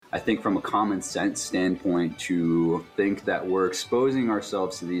I think from a common sense standpoint, to think that we're exposing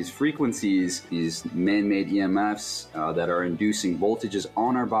ourselves to these frequencies, these man-made EMFs that are inducing voltages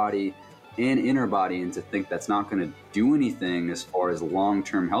on our body and in our body, and to think that's not going to do anything as far as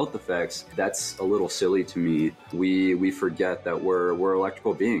long-term health effects, that's a little silly to me. We forget that we're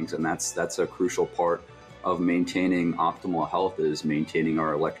electrical beings, and that's a crucial part of maintaining optimal health, is maintaining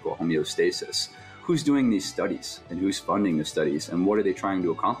our electrical homeostasis. Who's doing these studies, and who's funding the studies, and what are they trying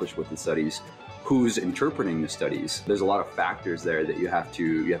to accomplish with the studies? Who's interpreting the studies? There's a lot of factors there that you have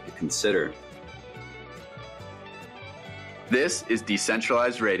to consider. This is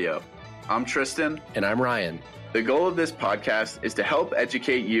Decentralized Radio. I'm Tristan. And I'm Ryan. The goal of this podcast is to help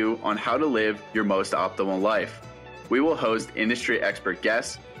educate you on how to live your most optimal life. We will host industry expert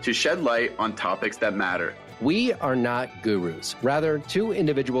guests to shed light on topics that matter. We are not gurus, rather two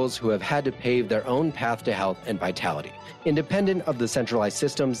individuals who have had to pave their own path to health and vitality, independent of the centralized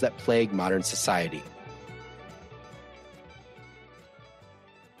systems that plague modern society.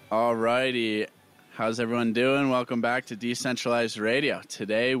 All righty. How's everyone doing? Welcome back to Decentralized Radio.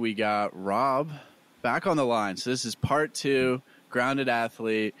 Today we got Rob back on the line. So this is part 2, Grounded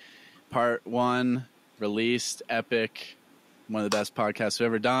Athlete. Part 1, released, epic, one of the best podcasts we've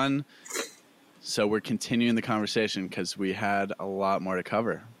ever done. So we're continuing the conversation because we had a lot more to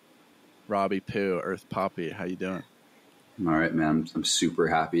cover. Robbie Poo, Earth Poppy, how you doing? All right, man. I'm super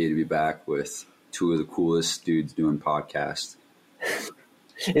happy to be back with two of the coolest dudes doing podcasts.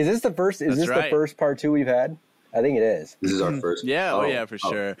 Is this the first? Is this right. The first part 2 we've had? I think it is. This is our first. Yeah, yeah, for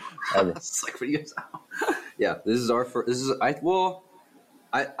sure. It's like, yeah, this is our first.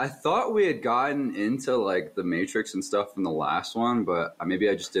 I thought we had gotten into like the Matrix and stuff from the last one, but maybe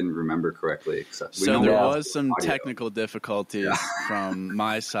I just didn't remember correctly. So there was some technical difficulties from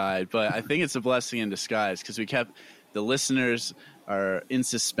my side, but I think it's a blessing in disguise because the listeners are in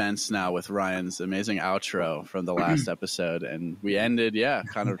suspense now with Ryan's amazing outro from the last episode, and we ended,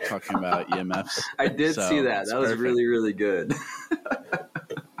 kind of talking about EMFs. I did see that. That was perfect. Really, really good.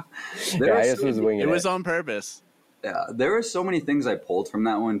 I just was winging it. It was on purpose. Yeah, there were so many things I pulled from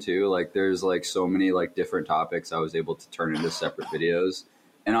that one too. Like there's like so many like different topics I was able to turn into separate videos,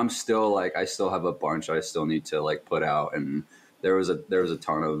 and I still have a bunch I still need to like put out. And there was a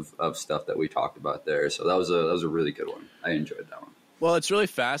ton of stuff that we talked about there. So that was a really good one. I enjoyed that one. Well, it's really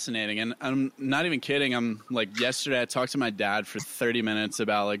fascinating, and I'm not even kidding. I'm like, yesterday I talked to my dad for 30 minutes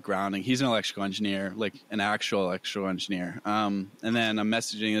about like grounding. He's an electrical engineer, like an actual electrical engineer. And then I'm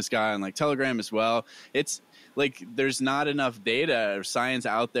messaging this guy on like Telegram as well. It's like there's not enough data or science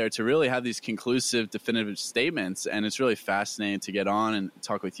out there to really have these conclusive, definitive statements, and it's really fascinating to get on and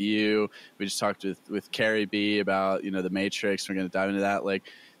talk with you. We just talked with Carrie B about the Matrix. We're going to dive into that. Like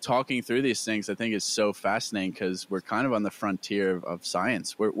talking through these things, I think is so fascinating because we're kind of on the frontier of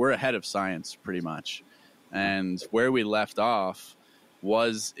science. We're ahead of science pretty much, and where we left off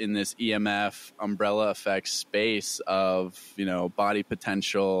was in this EMF umbrella effect space of body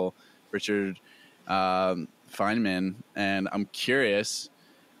potential. Richard Feynman, and I'm curious,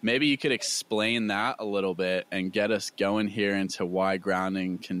 maybe you could explain that a little bit and get us going here into why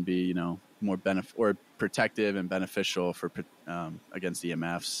grounding can be, more or protective and beneficial for against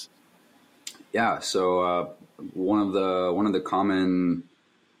EMFs. Yeah. So one of the common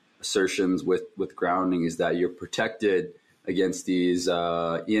assertions with grounding is that you're protected against these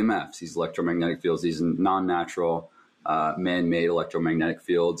EMFs, these electromagnetic fields, these non-natural man-made electromagnetic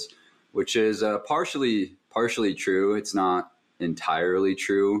fields, which is partially true. It's not entirely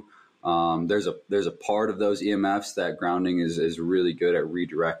true. There's a part of those EMFs that grounding is really good at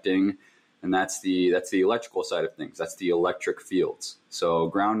redirecting, and that's the electrical side of things. That's the electric fields. So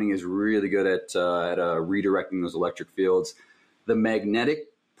grounding is really good at redirecting those electric fields. The magnetic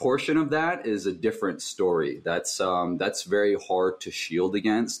portion of that is a different story. That's very hard to shield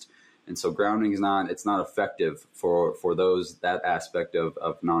against. And so grounding is not effective for that aspect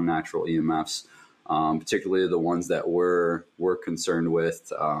of non-natural EMFs, particularly the ones that we're concerned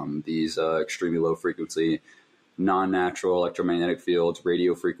with, these extremely low frequency non-natural electromagnetic fields,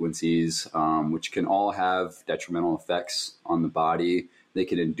 radio frequencies, which can all have detrimental effects on the body. They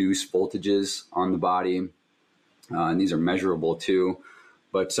can induce voltages on the body, and these are measurable too.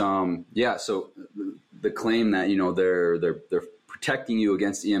 But so the claim that they're protecting you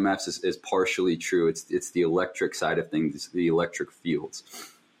against EMFs is partially true. It's the electric side of things, the electric fields.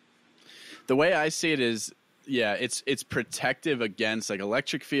 The way I see it is, it's protective against like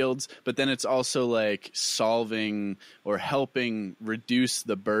electric fields, but then it's also like solving or helping reduce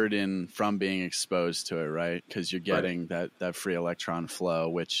the burden from being exposed to it, right? Because you're getting that free electron flow,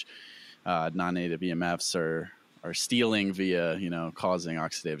 which non-native EMFs are stealing via, causing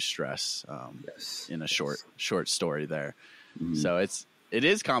oxidative stress in a short story there. Mm-hmm. So it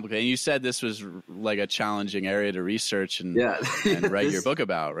is complicated. And you said this was like a challenging area to research and write your book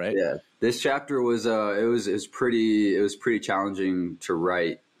about, right? Yeah, this chapter was it was pretty challenging to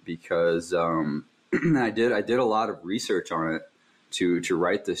write because I did a lot of research on it to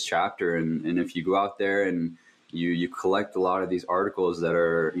write this chapter, and if you go out there and you collect a lot of these articles that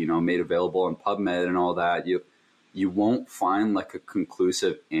are made available on PubMed and all that, you won't find like a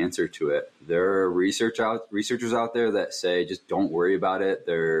conclusive answer to it. There are researchers out there that say just don't worry about it.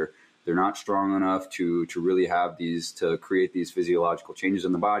 They're not strong enough to really have to create these physiological changes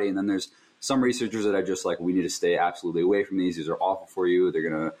in the body. And then there's some researchers that are just like, we need to stay absolutely away from these. These are awful for you. They're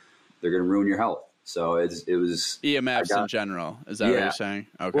gonna ruin your health. So it was EMFs in general. Is that what you're saying?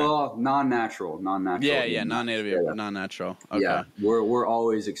 Okay. Well, non-natural. Yeah, non-native, non-natural. Okay. Yeah, we're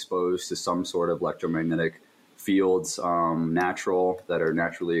always exposed to some sort of electromagnetic fields, natural, that are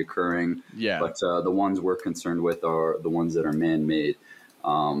naturally occurring. Yeah. But the ones we're concerned with are the ones that are man-made.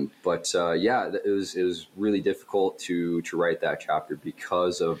 It was really difficult to write that chapter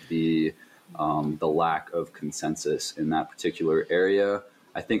because of the lack of consensus in that particular area.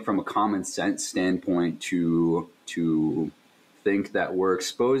 I think from a common sense standpoint, to think that we're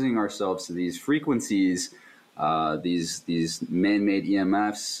exposing ourselves to these frequencies, these man-made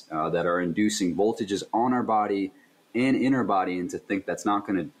EMFs that are inducing voltages on our body and in our body, and to think that's not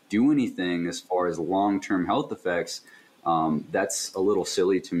going to do anything as far as long-term health effects, that's a little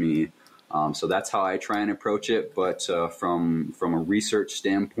silly to me. So that's how I try and approach it. But from a research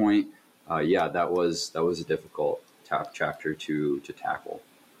standpoint, that was a difficult chapter to tackle.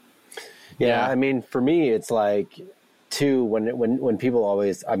 Yeah, I mean, for me, it's like, too, when people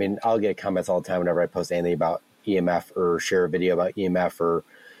always, I mean, I'll get comments all the time whenever I post anything about EMF or share a video about EMF or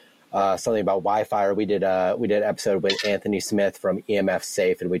something about Wi-Fi. Or we did an episode with Anthony Smith from EMF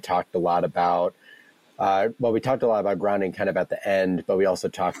Safe, and we talked a lot about grounding kind of at the end, but we also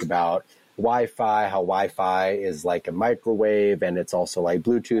talked about Wi-Fi, how Wi-Fi is like a microwave, and it's also like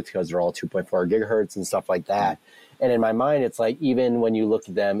Bluetooth because they're all 2.4 gigahertz and stuff like that. And in my mind, it's like, even when you look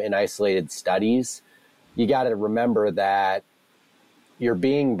at them in isolated studies, you got to remember that you're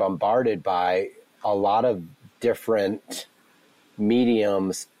being bombarded by a lot of different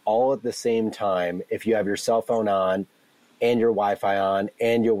mediums all at the same time. If you have your cell phone on and your Wi-Fi on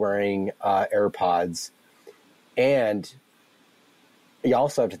and you're wearing AirPods, and you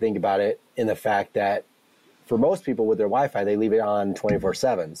also have to think about it in the fact that for most people with their Wi-Fi, they leave it on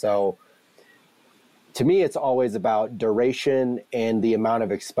 24/7. So to me, it's always about duration and the amount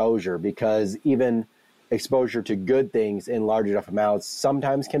of exposure, because even exposure to good things in large enough amounts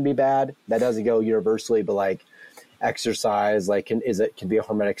sometimes can be bad. That doesn't go universally, but like exercise, can be a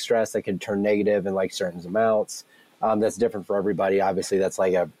hormetic stress that can turn negative in like certain amounts. That's different for everybody. Obviously, that's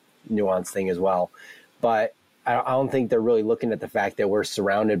like a nuanced thing as well. But I don't think they're really looking at the fact that we're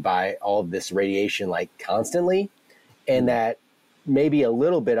surrounded by all of this radiation like constantly, and that maybe a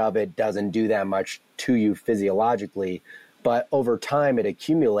little bit of it doesn't do that much to you physiologically, but over time it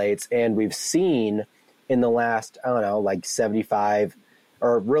accumulates. And we've seen in the last, 75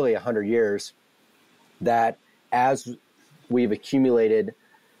 or really 100 years, that as we've accumulated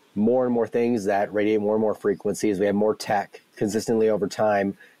more and more things that radiate more and more frequencies, we have more tech consistently over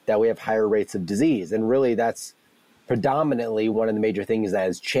time, that we have higher rates of disease. And really that's predominantly one of the major things that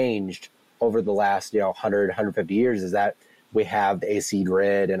has changed over the last 100, 150 years, is that we have the AC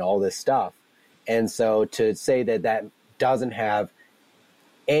grid and all this stuff. And so to say that doesn't have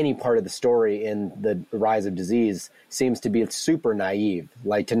any part of the story in the rise of disease seems to be super naive,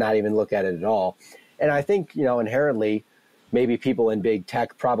 like to not even look at it at all. And I think, inherently, maybe people in big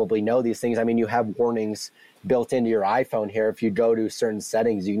tech probably know these things. I mean, you have warnings built into your iPhone here. If you go to certain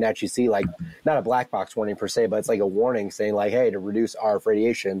settings, you can actually see, like, not a black box warning per se, but it's like a warning saying like, hey, to reduce RF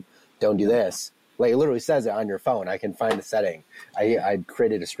radiation, don't do this. Like, it literally says it on your phone. I can find the setting. I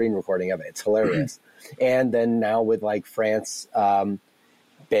created a screen recording of it. It's hilarious. And then now with like France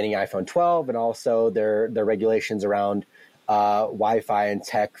banning iPhone 12, and also their regulations around Wi-Fi and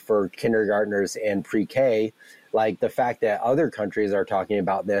tech for kindergartners and pre-K, like the fact that other countries are talking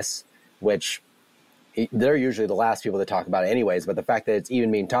about this, which they're usually the last people to talk about it anyways, but the fact that it's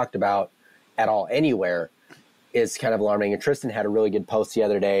even being talked about at all anywhere is kind of alarming. And Tristan had a really good post the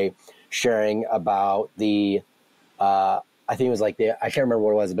other day sharing about I think it was like I can't remember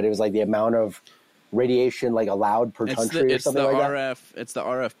what it was, but it was like the amount of radiation like allowed per country or something like that. It's the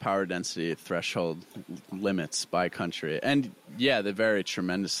RF power density threshold limits by country. And yeah, they vary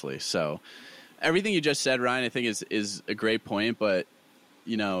tremendously. So everything you just said, Ryan, I think is a great point, but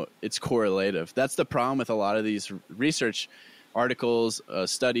it's correlative. That's the problem with a lot of these research articles,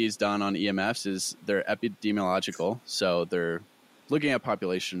 studies done on EMFs is they're epidemiological. So they're looking at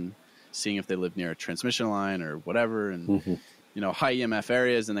population, seeing if they live near a transmission line or whatever, and high EMF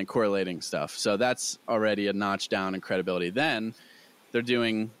areas, and then correlating stuff. So that's already a notch down in credibility. Then they're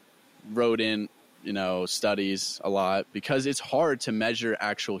doing rodent, studies a lot because it's hard to measure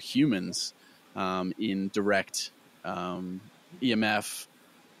actual humans in direct EMF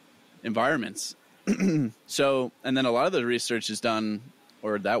environments. So, and then a lot of the research is done,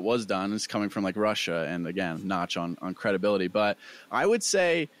 or that was done, is coming from like Russia, and again, notch on credibility. But I would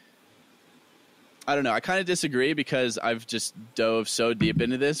say, I don't know, I kind of disagree because I've just dove so deep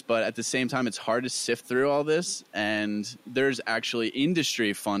into this, but at the same time, it's hard to sift through all this. And there's actually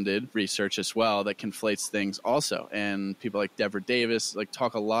industry funded research as well that conflates things also. And people like Deborah Davis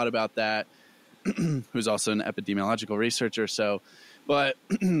talk a lot about that, who's also an epidemiological researcher. So, but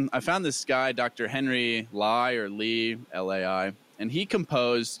I found this guy, Dr. Henry Lai, or Lee, L-A-I, and he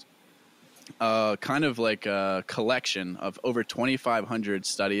composed kind of like a collection of over 2,500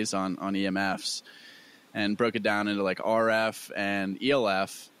 studies on EMFs, and broke it down into like RF and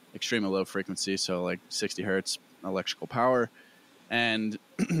ELF, extremely low frequency, so like 60 hertz electrical power, and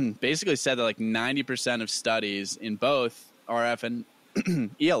basically said that like 90% of studies in both RF and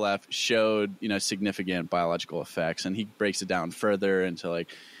ELF showed, significant biological effects. And he breaks it down further into like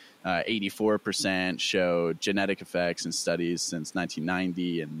 84% showed genetic effects in studies since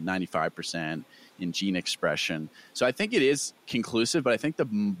 1990, and 95% in gene expression. So I think it is conclusive, but I think the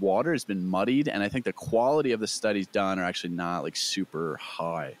water has been muddied, and I think the quality of the studies done are actually not like super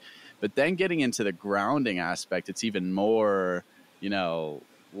high. But then getting into the grounding aspect, it's even more,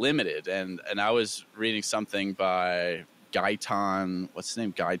 limited. And I was reading something by Gaetan, what's his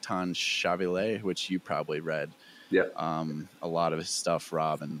name? Gaetan Chavilet, which you probably read. Yeah. A lot of his stuff,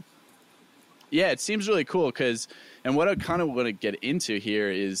 Rob. And yeah, it seems really cool and what I kind of want to get into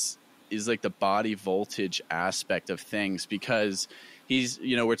here is like the body voltage aspect of things, because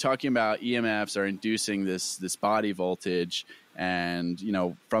we're talking about EMFs are inducing this body voltage, and,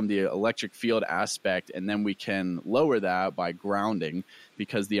 from the electric field aspect, and then we can lower that by grounding,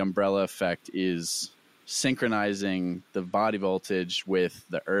 because the umbrella effect is synchronizing the body voltage with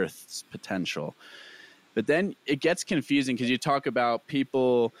the Earth's potential. But then it gets confusing because you talk about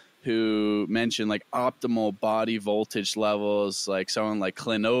people who mention like optimal body voltage levels, like someone like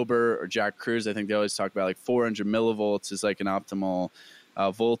Clint Ober or Jack Cruz. I think they always talk about like 400 millivolts is like an optimal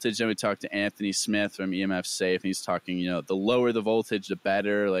voltage. Then we talked to Anthony Smith from EMF Safe, and he's talking, the lower the voltage, the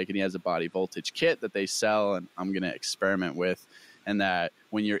better. Like, and he has a body voltage kit that they sell, and I'm going to experiment with. And that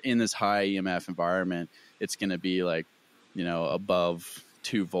when you're in this high EMF environment, it's going to be like, above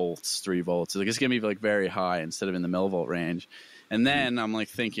 2 volts, 3 volts. Like, it's going to be like very high instead of in the millivolt range. And then I'm like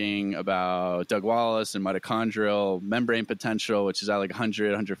thinking about Doug Wallace and mitochondrial membrane potential, which is at like 100,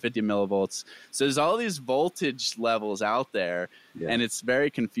 150 millivolts. So there's all these voltage levels out there, and it's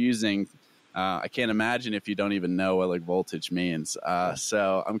very confusing. I can't imagine if you don't even know what like voltage means.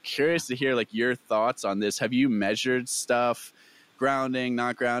 So I'm curious to hear like your thoughts on this. Have you measured stuff? Grounding,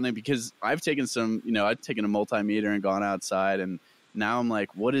 not grounding, because I've taken I've taken a multimeter and gone outside, and now I'm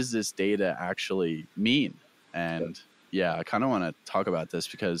like, what does this data actually mean? And I kind of want to talk about this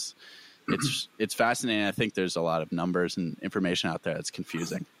because it's fascinating. I think there's a lot of numbers and information out there that's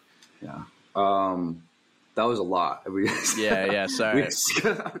confusing. Yeah. That was a lot. Sorry.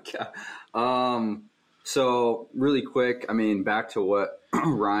 Okay. So really quick, back to what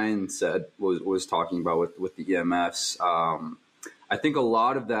Ryan said was talking about with the EMFs. I think a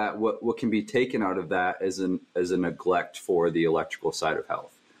lot of that, what can be taken out of that is a neglect for the electrical side of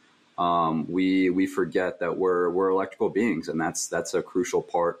health. We forget that we're electrical beings, and that's a crucial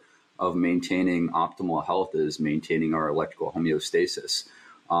part of maintaining optimal health, is maintaining our electrical homeostasis.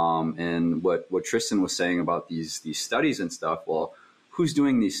 And what Tristan was saying about these studies and stuff, well, who's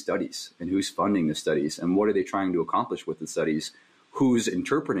doing these studies, and who's funding the studies, and what are they trying to accomplish with the studies? Who's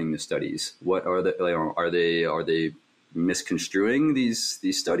interpreting the studies? What are they misconstruing these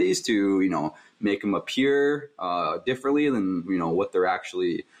studies to make them appear differently than what they're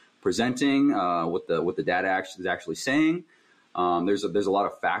actually presenting, what the data is actually saying? There's a lot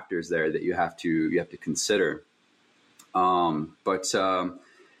of factors there that you have to consider. So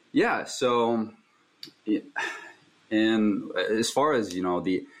and as far as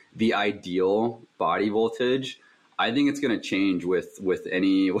the ideal body voltage, I think it's going to change with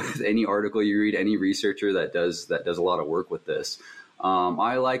any article you read, any researcher that does a lot of work with this.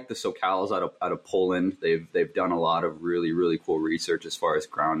 I like the SoCals out of Poland. They've done a lot of really, really cool research as far as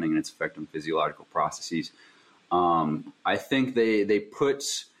grounding and its effect on physiological processes. I think they put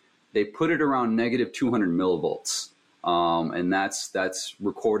it around negative 200 millivolts, and that's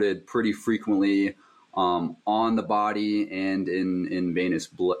recorded pretty frequently on the body and in venous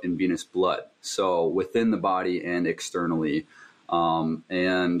blood. So within the body and externally,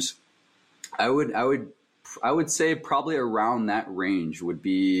 and I would say probably around that range would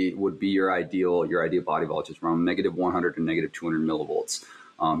be your ideal body voltage, around negative 100 to negative 200 millivolts.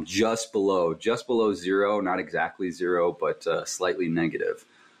 Just below zero, not exactly zero, but slightly negative.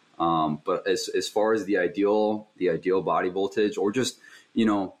 But as far as the ideal body voltage, or just,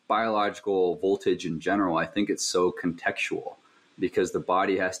 biological voltage in general, I think it's so contextual, because the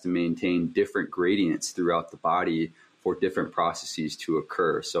body has to maintain different gradients throughout the body for different processes to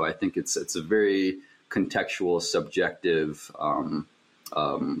occur. So I think it's a very contextual, subjective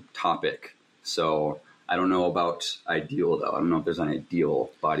topic. So I don't know about ideal, though. I don't know if there's an ideal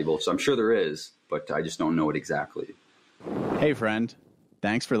body voltage. So I'm sure there is, but I just don't know it exactly. Hey, friend.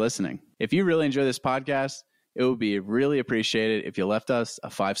 Thanks for listening. If you really enjoy this podcast, it would be really appreciated if you left us a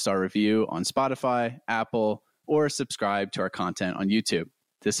 5-star review on Spotify, Apple, or subscribe to our content on YouTube.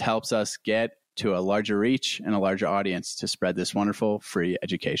 This helps us get to a larger reach and a larger audience to spread this wonderful free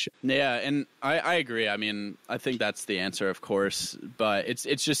education. Yeah, and I agree. I mean, I think that's the answer, of course, but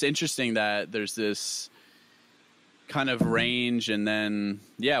it's just interesting that there's this kind of range, and then,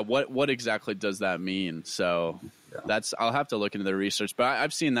 what exactly does that mean? So I'll have to look into the research, but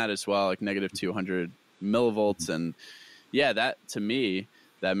I've seen that as well, like negative 200 millivolts, and that, to me,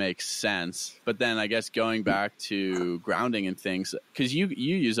 that makes sense. But then I guess going back to grounding and things, because you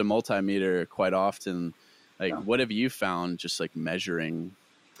use a multimeter quite often, what have you found just like measuring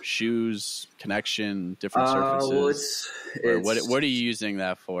shoes, connection, different surfaces? What are you using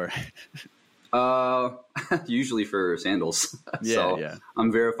that for? Usually for sandals.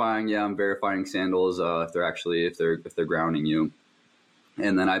 I'm verifying sandals if they're grounding you.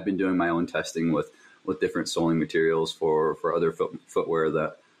 And then I've been doing my own testing with different soling materials for other footwear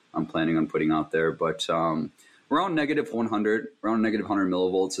that I'm planning on putting out there. But around negative 100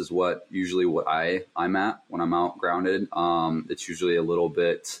 millivolts is what I'm at when I'm out grounded. It's usually a little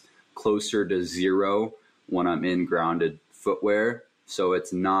bit closer to zero when I'm in grounded footwear. So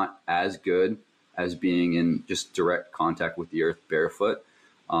it's not as good as being in just direct contact with the earth barefoot.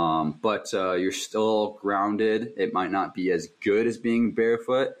 But you're still grounded. It might not be as good as being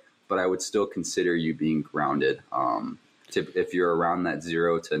barefoot, but I would still consider you being grounded. If you're around that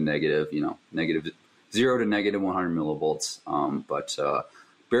zero to negative 0 to negative 100 millivolts. But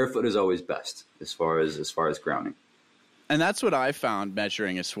barefoot is always best as far as grounding. And that's what I found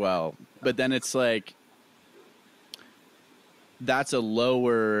measuring as well. But then it's like, that's a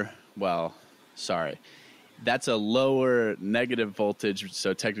lower negative voltage.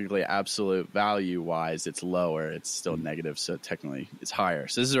 So technically, absolute value wise, it's lower. It's still negative. So technically it's higher.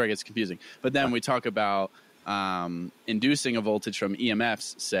 So this is where it gets confusing. But then we talk about inducing a voltage from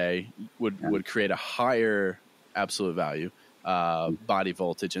EMFs, say, would create a higher absolute value body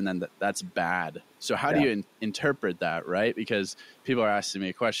voltage. And then that's bad. So how do you interpret that, right? Because people are asking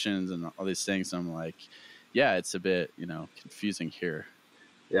me questions and all these things. And I'm like, it's a bit, confusing here.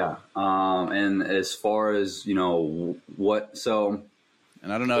 Yeah. And as far as, what, so.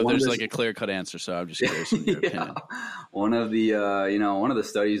 And I don't know if there's like a clear cut answer. So I'm just curious in your opinion. One of the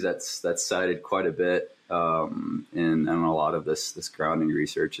studies that's cited quite a bit in a lot of this grounding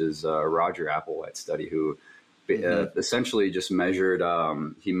research is Roger Applewhite's study, who essentially just measured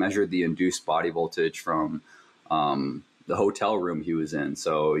the induced body voltage from the hotel room he was in.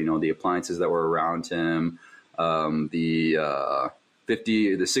 So, the appliances that were around him, the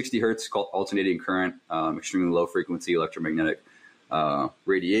 60 hertz alternating current, extremely low frequency electromagnetic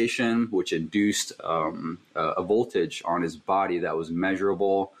radiation, which induced a voltage on his body that was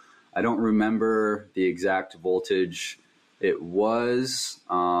measurable. I don't remember the exact voltage it was,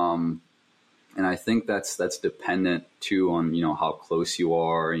 and I think that's dependent too on how close you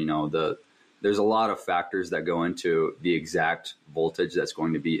are. There's a lot of factors that go into the exact voltage that's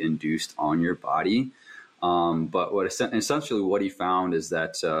going to be induced on your body. But essentially what he found is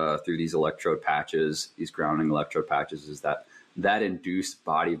that through these electrode patches, these grounding electrode patches, is that induced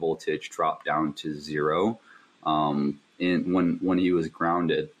body voltage dropped down to zero when he was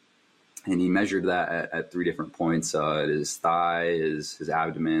grounded. And he measured that at 3 different points, at his thigh, his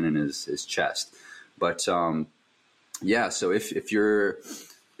abdomen, and his chest. But so if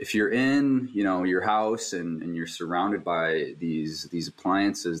you're in your house and you're surrounded by these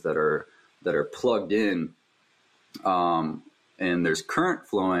appliances that are plugged in, and there's current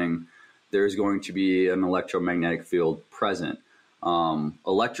flowing, there's going to be an electromagnetic field present.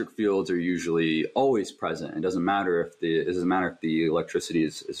 Electric fields are usually always present. It doesn't matter if the electricity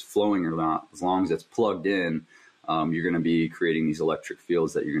is flowing or not. As long as it's plugged in, you're going to be creating these electric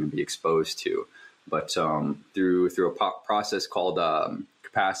fields that you're going to be exposed to. But through a process called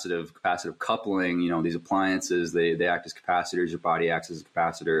capacitive coupling, these appliances, they act as capacitors. Your body acts as a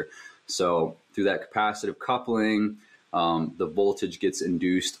capacitor. So through that capacitive coupling, the voltage gets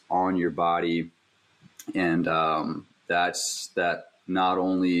induced on your body, and that not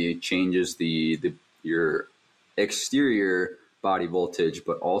only changes your exterior body voltage,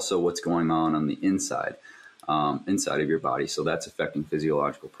 but also what's going on the inside of your body. So that's affecting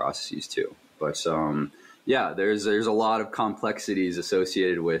physiological processes too. But there's a lot of complexities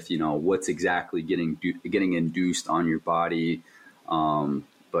associated with what's exactly getting induced on your body.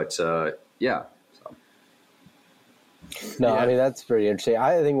 No, I mean, that's pretty interesting.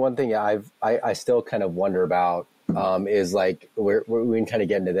 I think one thing I still kind of wonder about is like we can kind of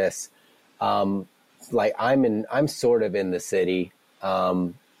get into this. Like I'm sort of in the city.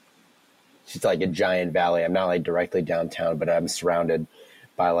 It's like a giant valley. I'm not like directly downtown, but I'm surrounded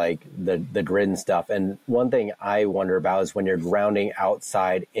by like the grid and stuff. And one thing I wonder about is when you're grounding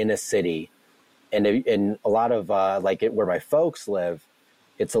outside in a city, and in a lot of where my folks live,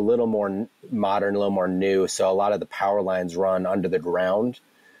 it's a little more modern, a little more new. So a lot of the power lines run under the ground.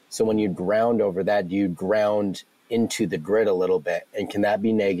 So when you ground over that, you ground into the grid a little bit. And can that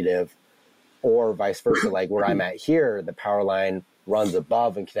be negative? Or vice versa, like where I'm at here, the power line runs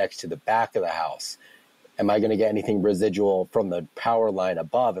above and connects to the back of the house. Am I going to get anything residual from the power line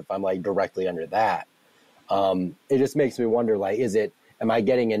above if I'm like directly under that? It just makes me wonder, like, am I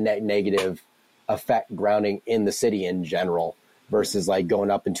getting a net negative effect grounding in the city in general versus like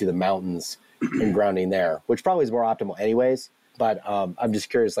going up into the mountains and grounding there, which probably is more optimal anyways. But I'm just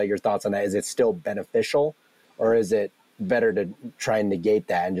curious, like, your thoughts on that. Is it still beneficial, or is it better to try and negate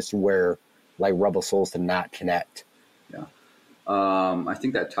that and just wear like rubber soles to not connect? Yeah. I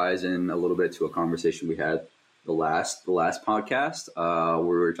think that ties in a little bit to a conversation we had the last podcast, where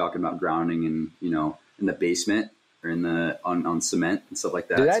we were talking about grounding in the basement or on cement and stuff like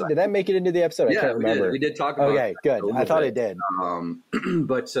that. Did that make it into the episode? I can't remember. We did talk about okay, good. I thought it did.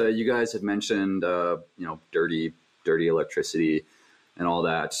 But you guys had mentioned dirty electricity and all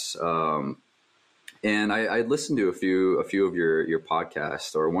that. And I listened to a few of your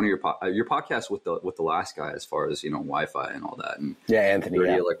podcasts, or one of your podcasts with the last guy, as far as Wi-Fi and all that, and Anthony,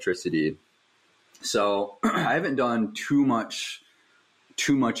 dirty electricity. So I haven't done too much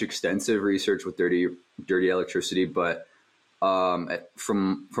extensive research with dirty electricity, but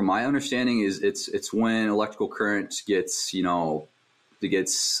from my understanding is it's when electrical current gets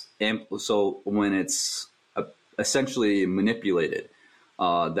so when it's essentially manipulated.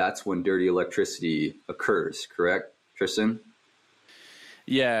 That's when dirty electricity occurs, correct, Tristan?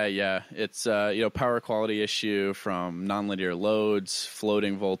 Yeah. It's power quality issue from nonlinear loads,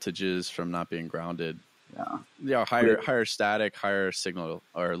 floating voltages from not being grounded. Yeah. Higher static, higher signal,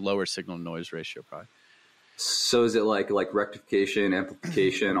 or lower signal noise ratio probably. So is it like rectification,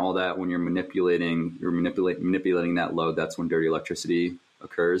 amplification, all that? When you're manipulating that load, that's when dirty electricity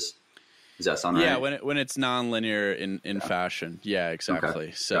occurs. Does that sound right? Yeah, when it's nonlinear in fashion. Yeah, exactly.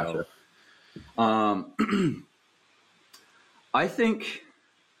 Okay. So, gotcha. I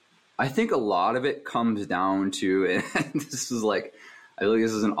think a lot of it comes down to, and this is like, I feel like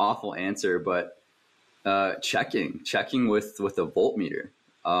this is an awful answer, but checking with a voltmeter.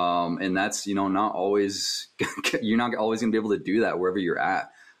 And that's, not always, you're not always gonna be able to do that wherever you're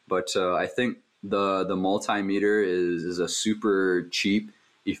at. But I think the multimeter is a super cheap,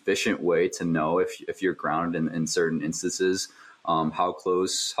 efficient way to know if you're grounded in certain instances, how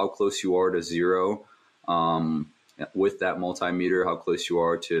close you are to zero, with that multimeter, how close you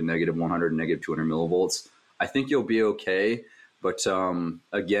are to negative 100, negative 200 millivolts. I think you'll be okay. But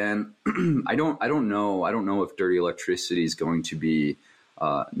again, I don't know if dirty electricity is going to be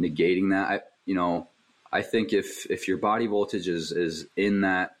negating that. I think if your body voltage is in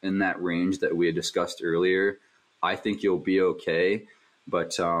that range that we had discussed earlier, I think you'll be okay.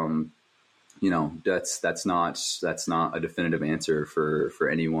 But that's not a definitive answer for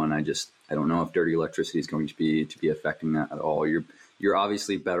anyone. I don't know if dirty electricity is going to be affecting that at all. You're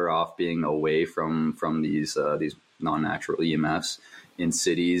obviously better off being away from these non-natural EMFs in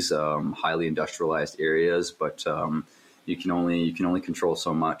cities, highly industrialized areas, but you can only control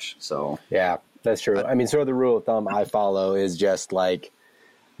so much. So yeah, that's true. I mean, sort of the rule of thumb I follow is just like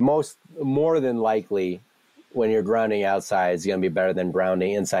more than likely, when you're grounding outside, it's going to be better than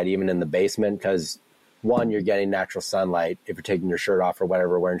grounding inside, even in the basement, because one, you're getting natural sunlight if you're taking your shirt off or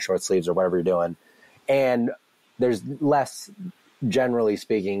whatever, wearing short sleeves or whatever you're doing, and there's less generally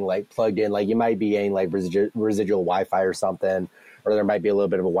speaking, like plugged in. Like you might be getting like residual Wi-Fi or something, or there might be a little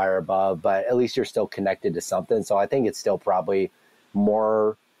bit of a wire above, but at least you're still connected to something. So I think it's still probably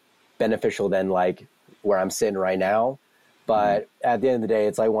more beneficial than like where I'm sitting right now. But at the end of the day,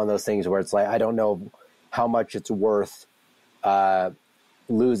 it's like one of those things where it's like, I don't know how much it's worth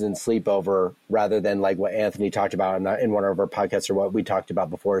losing sleep over, rather than like what Anthony talked about in one of our podcasts, or what we talked about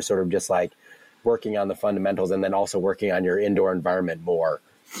before, sort of just like working on the fundamentals and then also working on your indoor environment more,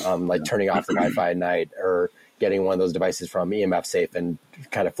 like turning off the Wi-Fi at night, or getting one of those devices from EMF Safe and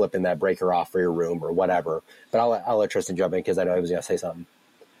kind of flipping that breaker off for your room or whatever. But I'll let Tristan jump in because I know he was going to say something.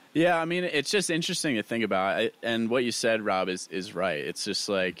 Yeah, I mean, it's just interesting to think about. And what you said, Rob, is right. It's just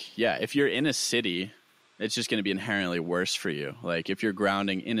like, yeah, if you're in a city, it's just going to be inherently worse for you. Like if you're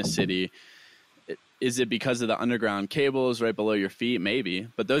grounding in a city, is it because of the underground cables right below your feet? Maybe,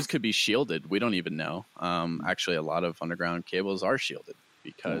 but those could be shielded. We don't even know. Actually, a lot of underground cables are shielded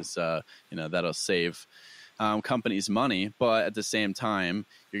because, that'll save companies money. But at the same time,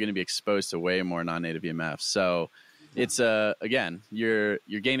 you're going to be exposed to way more non-native EMFs. So it's again, you're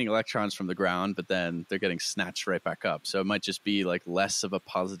gaining electrons from the ground, but then they're getting snatched right back up. So it might just be like less of a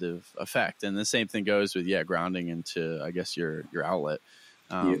positive effect. And the same thing goes with grounding into, I guess, your outlet.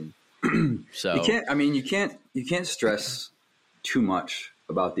 So you can't stress too much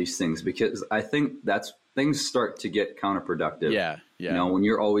about these things, because I think things start to get counterproductive. Yeah. When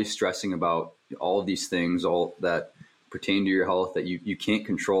you're always stressing about all of these things, all that pertain to your health that you can't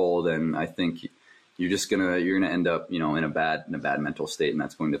control, then I think you're gonna end up, in a bad mental state, and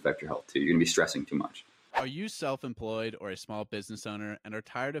that's going to affect your health too. You're gonna be stressing too much. Are you self-employed or a small business owner and are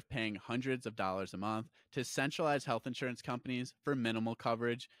tired of paying hundreds of dollars a month to centralized health insurance companies for minimal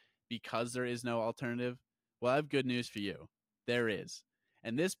coverage because there is no alternative? Well, I have good news for you. There is.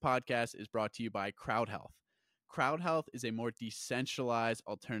 And this podcast is brought to you by CrowdHealth. CrowdHealth is a more decentralized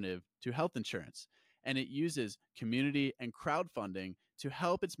alternative to health insurance, and it uses community and crowdfunding to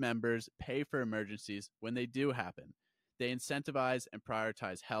help its members pay for emergencies when they do happen. They incentivize and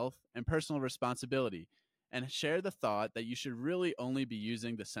prioritize health and personal responsibility, and share the thought that you should really only be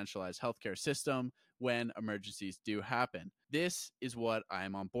using the centralized healthcare system when emergencies do happen. This is what I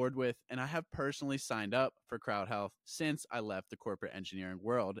am on board with, and I have personally signed up for CrowdHealth since I left the corporate engineering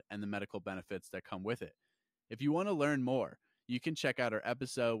world and the medical benefits that come with it. If you want to learn more, you can check out our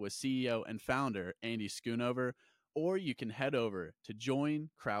episode with CEO and founder Andy Schoonover, or you can head over to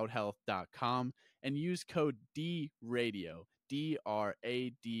joincrowdhealth.com and use code DRADIO,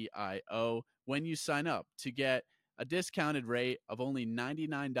 DRADIO, when you sign up to get a discounted rate of only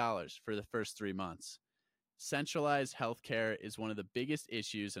 $99 for the first 3 months. Centralized healthcare is one of the biggest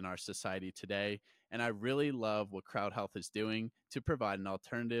issues in our society today, and I really love what CrowdHealth is doing to provide an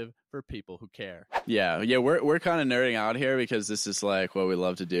alternative for people who care. Yeah, we're kind of nerding out here because this is like what we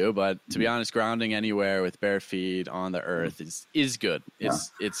love to do, but to be honest, grounding anywhere with bare feet on the earth is good.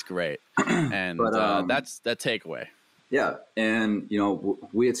 It's great. And that's that takeaway. Yeah, and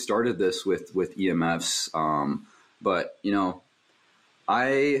we had started this with EMFs, but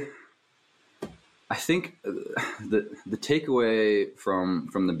I think the takeaway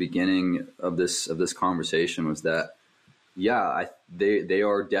from the beginning of this conversation was that they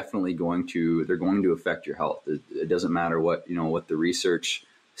are definitely going to affect your health. It doesn't matter what the research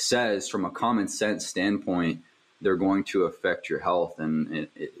says. From a common sense standpoint, they're going to affect your health. And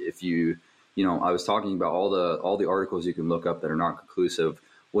if you I was talking about all the articles you can look up that are not conclusive.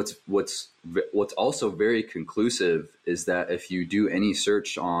 What's also very conclusive is that if you do any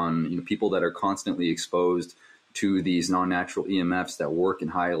search on people that are constantly exposed to these non-natural EMFs that work in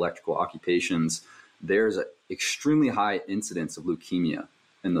high electrical occupations, there's an extremely high incidence of leukemia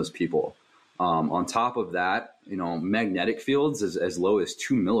in those people. On top of that, magnetic fields as low as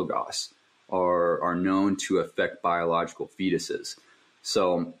 2 milligauss are known to affect biological fetuses.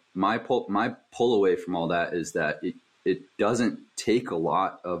 So my pull away from all that is that it doesn't take a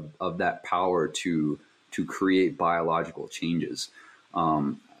lot of that power to create biological changes.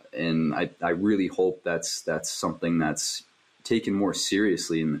 And I really hope that's something that's taken more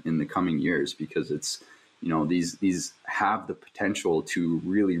seriously in the coming years, because it's, these have the potential to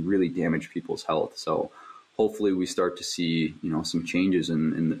really, really damage people's health. So hopefully we start to see, some changes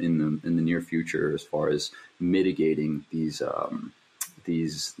in the near future as far as mitigating these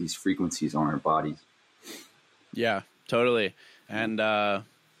frequencies on our bodies. Yeah, totally. And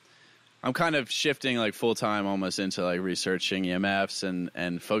I'm kind of shifting like full time almost into like researching EMFs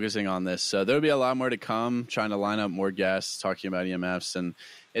and focusing on this. So there'll be a lot more to come, trying to line up more guests talking about EMFs. And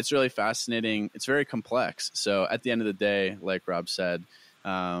it's really fascinating. It's very complex. So at the end of the day, like Rob said,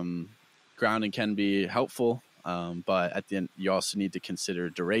 grounding can be helpful. But at the end, you also need to consider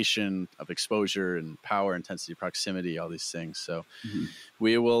duration of exposure and power, intensity, proximity, all these things. So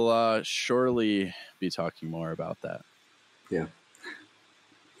we will surely be talking more about that. Yeah.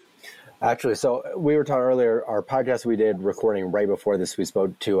 Actually, so we were talking earlier, our podcast we did recording right before this, we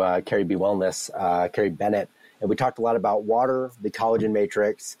spoke to Carrie B. Wellness, Carrie Bennett, and we talked a lot about water, the collagen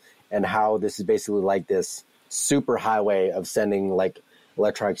matrix, and how this is basically like this super highway of sending like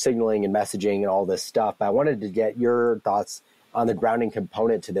electronic signaling and messaging and all this stuff. But I wanted to get your thoughts on the grounding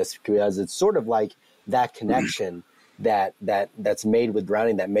component to this, because it's sort of like that connection that's made with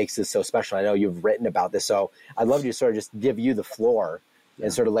grounding that makes this so special. I know you've written about this, so I'd love to sort of just give you the floor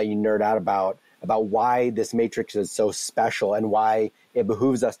and sort of let you nerd out about why this matrix is so special and why it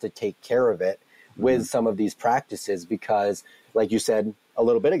behooves us to take care of it with some of these practices, because like you said a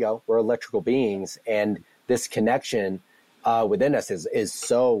little bit ago, we're electrical beings, and this connection within us is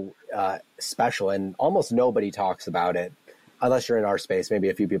so special, and almost nobody talks about it unless you're in our space. Maybe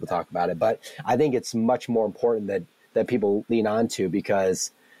a few people talk about it, but I think it's much more important that people lean on to,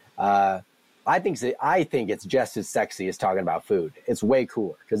 because I think it's just as sexy as talking about food. It's way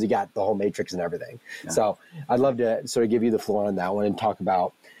cooler because you got the whole matrix and everything. Yeah. So I'd love to sort of give you the floor on that one and talk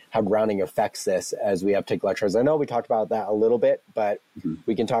about how grounding affects this as we uptake electrons. I know we talked about that a little bit, but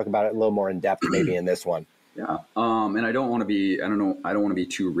we can talk about it a little more in depth maybe in this one. Yeah. And I don't want to be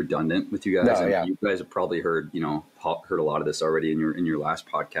too redundant with you guys. No, yeah. You guys have probably heard a lot of this already in your last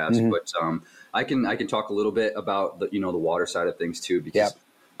podcast, but I can talk a little bit about the water side of things too, because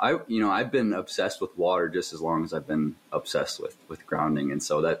I've been obsessed with water just as long as I've been obsessed with grounding. And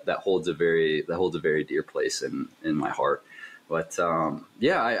so that holds a very dear place in my heart. But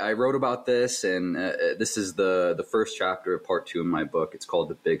I wrote about this, and this is the first chapter of part 2 of my book. It's called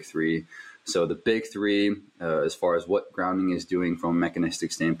The Big Three. So the big three, as far as what grounding is doing from a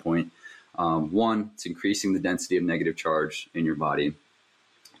mechanistic standpoint, 1, it's increasing the density of negative charge in your body.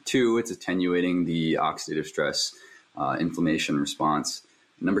 2, it's attenuating the oxidative stress, inflammation response.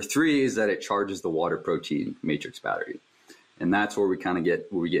 Number 3 is that it charges the water protein matrix battery. And that's where we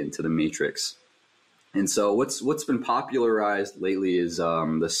get into the matrix. And so what's been popularized lately is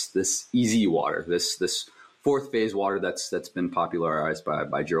this easy water, this fourth phase water that's been popularized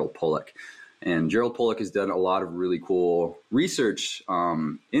by Gerald Pollack. And Gerald Pollack has done a lot of really cool research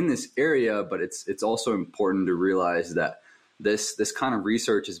in this area, but it's also important to realize that this kind of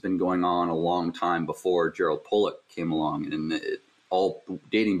research has been going on a long time before Gerald Pollack came along, and it all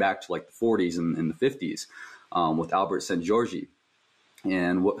dating back to like the 40s and the 50s with Albert Szent-Györgyi.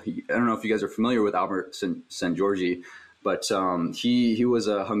 And I don't know if you guys are familiar with Albert Szent-Györgyi, but he was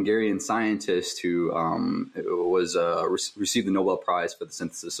a Hungarian scientist who received the Nobel Prize for the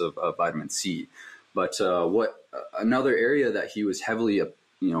synthesis of vitamin C. But another area that he was heavily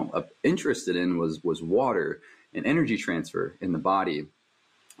interested in was water and energy transfer in the body.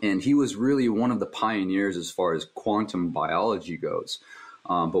 And he was really one of the pioneers as far as quantum biology goes.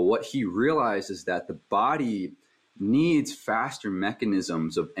 But what he realized is that the body needs faster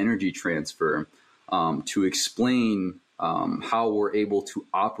mechanisms of energy transfer to explain how we're able to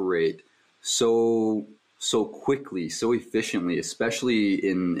operate so quickly, so efficiently, especially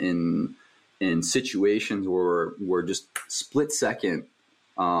in situations where we're just split second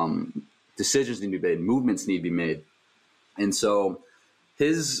decisions need to be made, movements need to be made. And so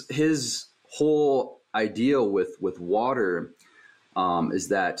his whole idea with water is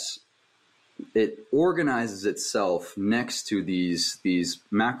that it organizes itself next to these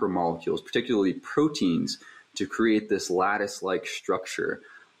macromolecules, particularly proteins, to create this lattice-like structure.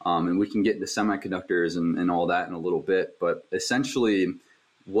 And we can get into semiconductors and all that in a little bit. But essentially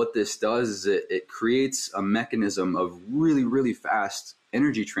what this does is it creates a mechanism of really, really fast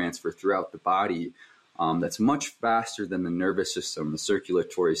energy transfer throughout the body that's much faster than the nervous system, the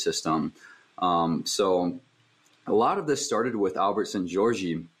circulatory system. So a lot of this started with Albert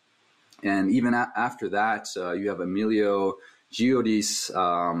Szent-Györgyi. And even after that, you have Emilio Giordis,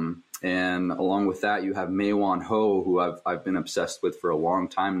 and along with that, you have Maewon Ho, who I've been obsessed with for a long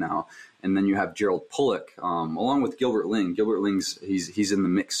time now. And then you have Gerald Pollack, along with Gilbert Ling. Gilbert Ling's he's in the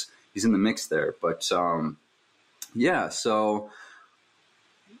mix. He's in the mix there. But so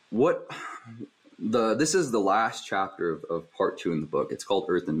this is the last chapter of part 2 in the book. It's called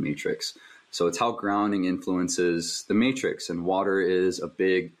Earth and Matrix. So it's how grounding influences the matrix, and water is a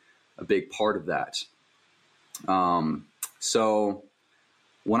big part of that. So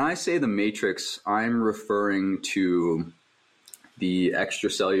when I say the matrix, I'm referring to the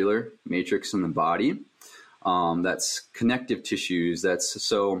extracellular matrix in the body. That's connective tissues.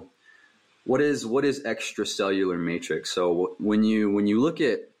 So what is extracellular matrix? So when you look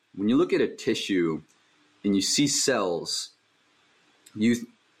at a tissue, and you see cells, you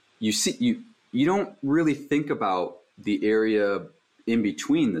don't really think about the area in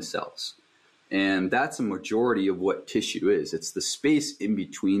between the cells. And that's a majority of what tissue is. It's the space in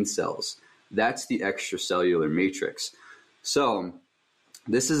between cells. That's the extracellular matrix. So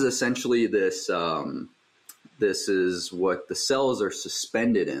this is essentially this is what the cells are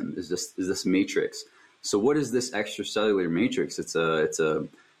suspended in, is this matrix. So what is this extracellular matrix? It's a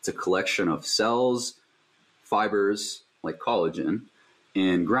collection of cells, fibers like collagen,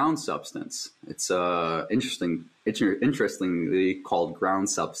 and ground substance. It's interestingly called ground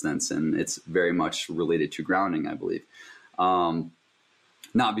substance, and it's very much related to grounding, I believe.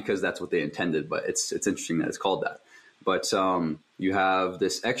 Not because that's what they intended, but it's interesting that it's called that. But you have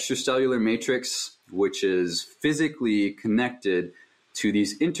this extracellular matrix, which is physically connected to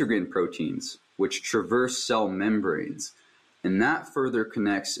these integrin proteins, which traverse cell membranes. And that further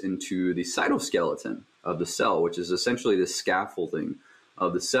connects into the cytoskeleton of the cell, which is essentially the scaffolding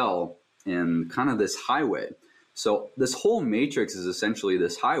of the cell and kind of this highway. So this whole matrix is essentially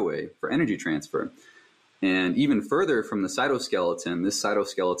this highway for energy transfer. And even further from the cytoskeleton, this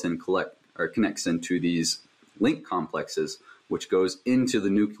cytoskeleton connects into these link complexes, which goes into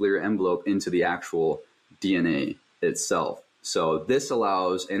the nuclear envelope, into the actual DNA itself. So this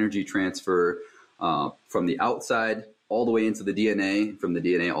allows energy transfer from the outside all the way into the DNA, from the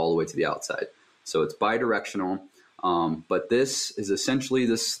DNA all the way to the outside. So it's bidirectional, but this is essentially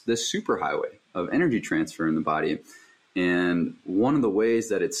this superhighway of energy transfer in the body. And one of the ways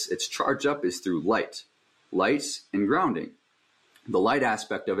that it's charged up is through light and grounding. The light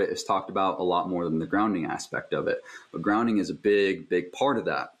aspect of it is talked about a lot more than the grounding aspect of it, but grounding is a big part of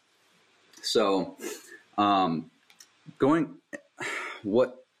that. So in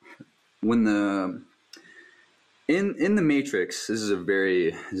the matrix, this is a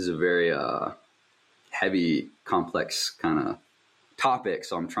very heavy, complex kind of topic.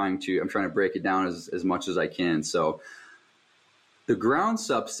 So I'm trying to break it down as much as I can. So the ground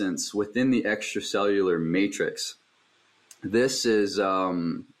substance within the extracellular matrix, this is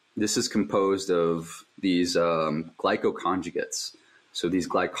composed of these glycoconjugates. So these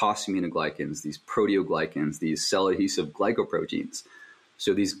glycosaminoglycans, these proteoglycans, these cell adhesive glycoproteins.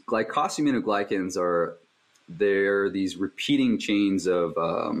 So these glycosaminoglycans they're these repeating chains of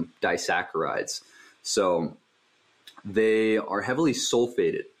disaccharides. So they are heavily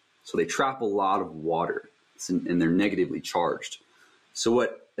sulfated. So they trap a lot of water, and they're negatively charged. So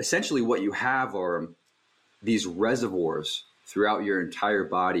what you have are these reservoirs throughout your entire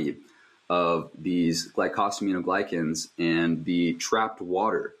body of these glycosaminoglycans and the trapped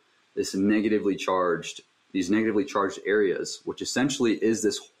water, these negatively charged areas, which essentially is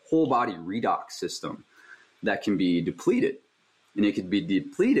this whole body redox system that can be depleted. And it could be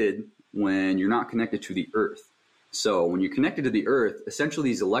depleted when you're not connected to the earth. So when you're connected to the earth, essentially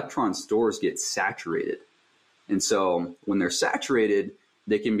these electron stores get saturated. And so when they're saturated,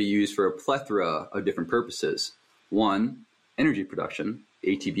 they can be used for a plethora of different purposes. One, energy production,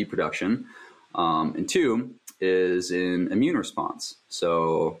 ATP production. And two is in immune response.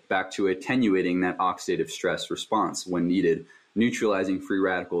 So back to attenuating that oxidative stress response when needed, neutralizing free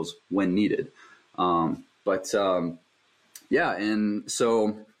radicals when needed. And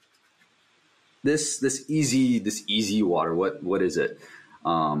so this easy water, what is it?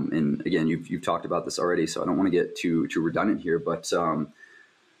 And again, you've talked about this already, so I don't want to get too redundant here, but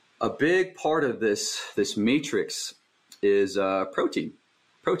a big part of this matrix is proteins.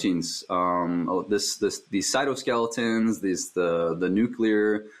 These cytoskeletons,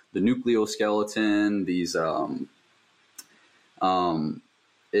 the nucleoskeleton,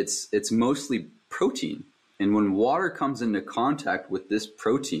 it's mostly protein. And when water comes into contact with this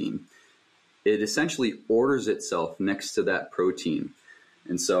protein, it essentially orders itself next to that protein.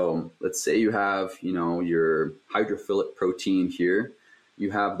 And so let's say you have, your hydrophilic protein here.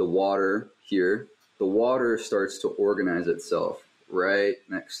 You have the water here. The water starts to organize itself right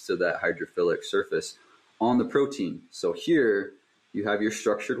next to that hydrophilic surface on the protein. So here you have your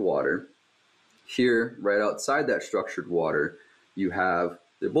structured water. Here, right outside that structured water, you have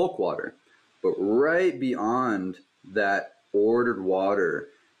the bulk water. But right beyond that ordered water,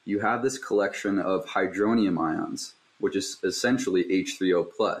 you have this collection of hydronium ions, which is essentially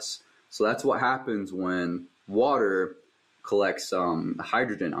H3O+. So that's what happens when water collects a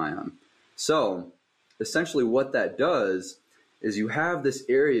hydrogen ion. So essentially what that does is you have this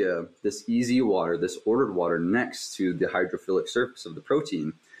area, this easy water, this ordered water next to the hydrophilic surface of the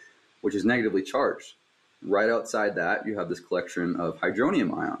protein, which is negatively charged. Right outside that, you have this collection of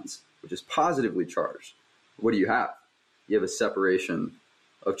hydronium ions, which is positively charged. What do you have? You have a separation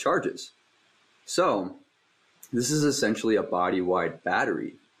of charges. So This is essentially a body-wide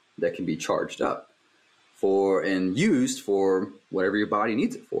battery that can be charged up for and used for whatever your body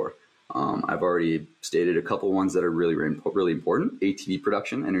needs it for. I've already stated a couple ones that are really, really important. ATP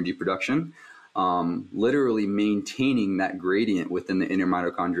production, energy production, literally maintaining that gradient within the inner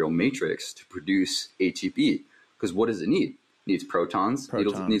mitochondrial matrix to produce ATP. Because what does it need? It needs protons.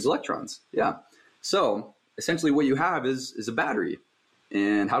 It needs electrons. Yeah. So essentially what you have is a battery.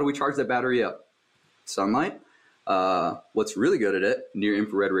 And how do we charge that battery up? Sunlight. What's really good at it? Near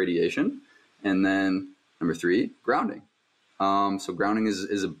infrared radiation. And then number 3, grounding. So grounding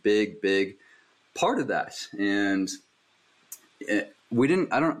is a big part of that. And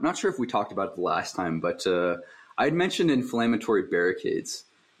I'm not sure if we talked about it the last time, but I had mentioned inflammatory barricades.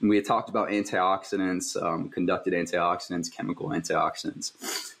 And we had talked about antioxidants, conducted antioxidants, chemical antioxidants.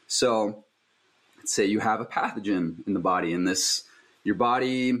 So let's say you have a pathogen in the body, and your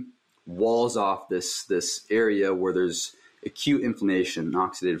body walls off this area where there's acute inflammation,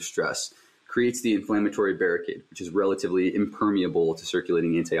 oxidative stress, creates the inflammatory barricade, which is relatively impermeable to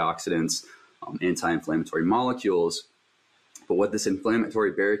circulating antioxidants, anti-inflammatory molecules. But what this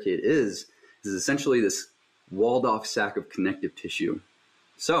inflammatory barricade is essentially this walled off sac of connective tissue.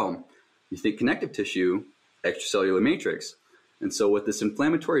 So you think connective tissue, extracellular matrix. And so what this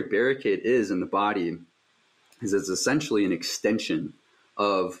inflammatory barricade is in the body is it's essentially an extension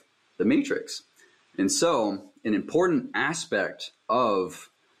of the matrix. And so an important aspect of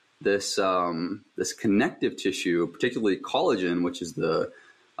this connective tissue, particularly collagen, which is the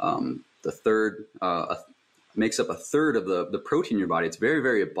third, makes up a third of the protein in your body. It's very,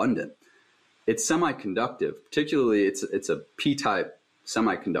 very abundant. It's semiconductive, particularly it's a p-type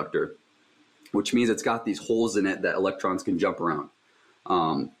semiconductor, which means it's got these holes in it that electrons can jump around.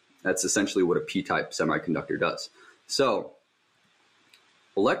 That's essentially what a p-type semiconductor does. So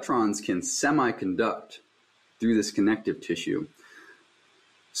electrons can semiconduct through this connective tissue.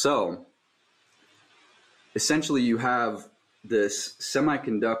 So essentially you have this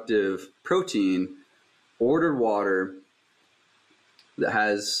semiconductive protein, ordered water, that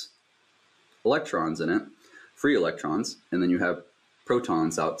has electrons in it, free electrons, and then you have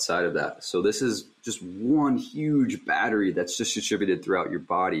protons outside of that. So this is just one huge battery that's just distributed throughout your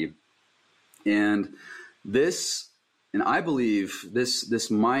body. And I believe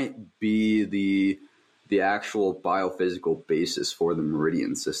this might be the actual biophysical basis for the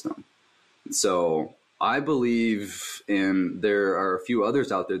meridian system. So I believe, and there are a few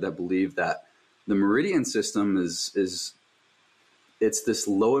others out there that believe, that the meridian system it's this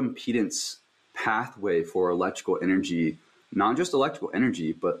low impedance pathway for electrical energy, not just electrical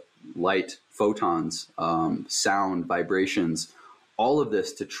energy, but light, photons, sound, vibrations, all of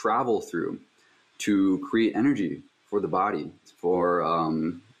this to travel through to create energy for the body, for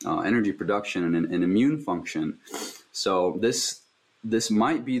energy production and immune function. So this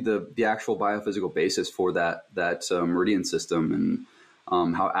might be the actual biophysical basis for that meridian system and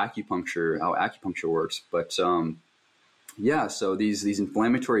how acupuncture works. But so these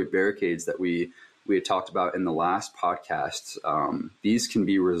inflammatory barricades that we had talked about in the last podcast, these can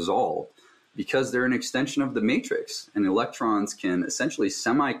be resolved because they're an extension of the matrix, and electrons can essentially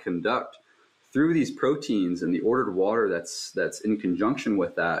semiconduct through these proteins and the ordered water that's in conjunction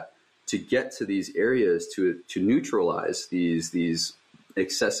with that to get to these areas to neutralize these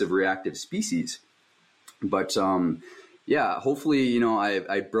excessive reactive species. But hopefully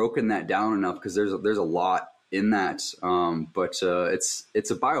I've broken that down enough, because there's a lot in that. But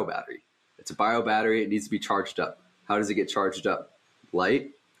it's a bio battery. It's a bio battery. It needs to be charged up. How does it get charged up?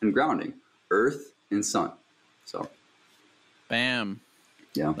 Light and grounding, earth and sun. So, bam.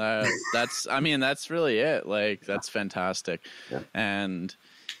 Yeah. That's really it. Like, that's fantastic. Yeah. And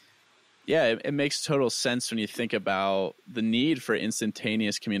yeah, it makes total sense when you think about the need for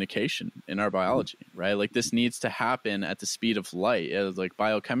instantaneous communication in our biology, right? Like, this needs to happen at the speed of light. Like,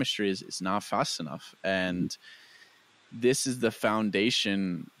 biochemistry is not fast enough. And this is the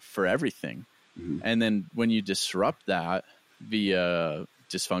foundation for everything. Mm-hmm. And then when you disrupt that via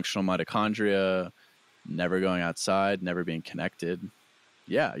dysfunctional mitochondria, never going outside, never being connected,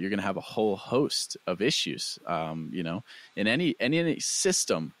 you're going to have a whole host of issues. In any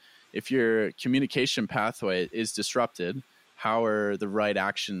system, if your communication pathway is disrupted, how are the right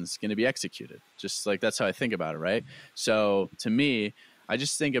actions going to be executed? Just like, that's how I think about it, right? So to me, I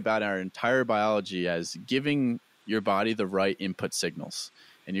just think about our entire biology as giving your body the right input signals.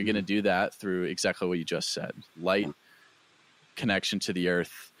 And you're going to do that through exactly what you just said: light, connection to the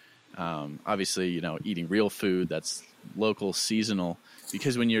earth, obviously, eating real food that's local, seasonal,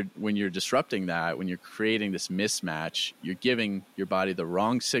 because when you're disrupting that, when you're creating this mismatch, you're giving your body the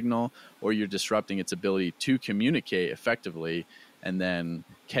wrong signal, or you're disrupting its ability to communicate effectively, and then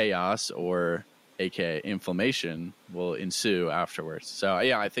chaos, or aka inflammation, will ensue afterwards. So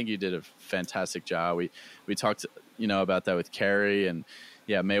yeah, I think you did a fantastic job. We talked about that with Carrie, and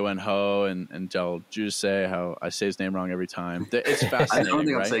Mei Wen Ho and Del Giudice, how I say his name wrong every time. It's fascinating. I don't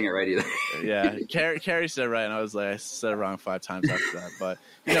think right? I'm saying it right either. Yeah, Carrie said it right, and I was like, I said it wrong 5 times after that. But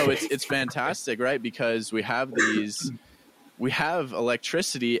it's fantastic, right? Because we have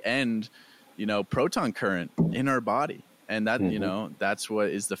electricity and proton current in our body, and that that's what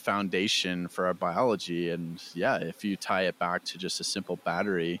is the foundation for our biology. And if you tie it back to just a simple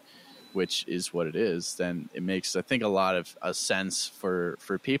battery, which is what it is, then it makes, I think, a lot of a sense for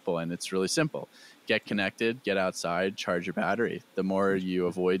people. And it's really simple. Get connected, get outside, charge your battery. The more you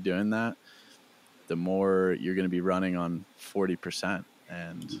avoid doing that, the more you're going to be running on 40%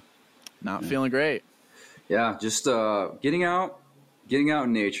 and not feeling great. Yeah, just getting out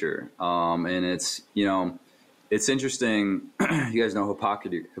in nature. And it's, it's interesting. You guys know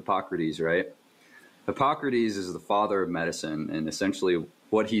Hippocrates, right? Hippocrates is the father of medicine, and essentially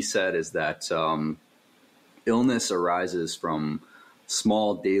what he said is that illness arises from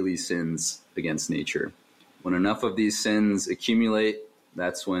small daily sins against nature. When enough of these sins accumulate,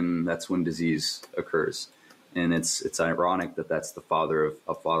 that's when disease occurs. And it's ironic that that's the father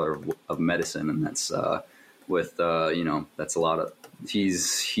of medicine, and that's that's a lot of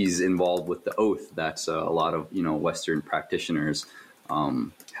he's involved with the oath that a lot of Western practitioners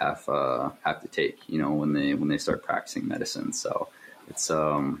have to take when they start practicing medicine. So it's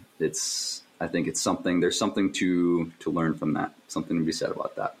I think it's something, there's something to learn from that, something to be said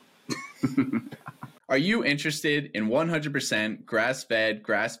about that. Are you interested in 100% grass-fed,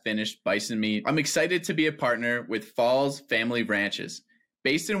 grass-finished bison meat? I'm excited to be a partner with Falls Family Ranches.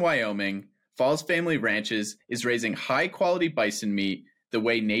 Based in Wyoming, Falls Family Ranches is raising high-quality bison meat the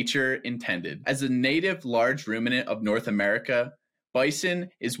way nature intended. As a native large ruminant of North America, bison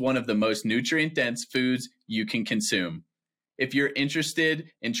is one of the most nutrient-dense foods you can consume. If you're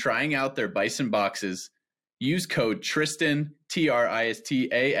interested in trying out their bison boxes, use code Tristan,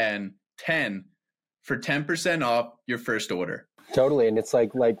 TRISTAN, 10 for 10% off your first order. Totally. And it's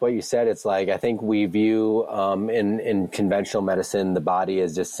like what you said, it's like, I think we view in conventional medicine, the body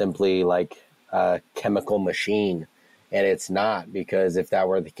is just simply like a chemical machine. And it's not, because if that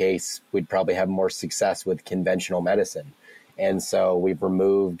were the case, we'd probably have more success with conventional medicine. And so we've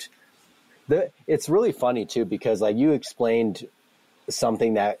removed it's really funny too, because like you explained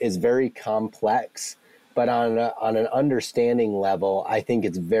something that is very complex, but on an understanding level, I think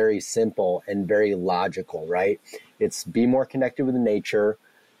it's very simple and very logical, right? It's be more connected with nature,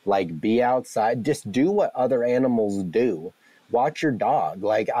 like be outside, just do what other animals do. Watch your dog.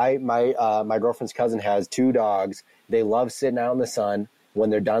 Like my girlfriend's cousin has 2 dogs. They love sitting out in the sun. When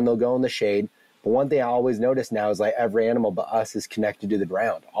they're done, they'll go in the shade. But one thing I always notice now is like every animal but us is connected to the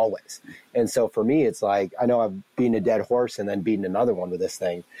ground, always. And so for me, it's like, I know I've beaten a dead horse and then beaten another one with this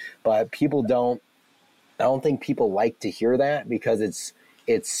thing, but I don't think people like to hear that, because it's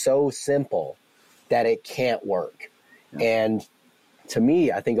so simple that it can't work. Yeah. And to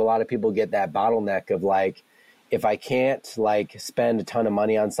me, I think a lot of people get that bottleneck of like, if I can't like spend a ton of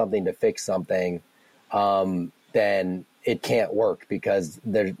money on something to fix something, then it can't work, because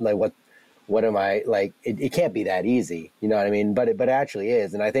there's like, what am I like? It can't be that easy. You know what I mean? But it actually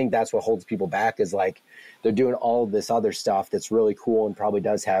is. And I think that's what holds people back, is like, they're doing all of this other stuff that's really cool and probably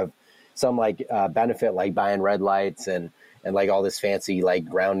does have some like benefit, like buying red lights and like all this fancy like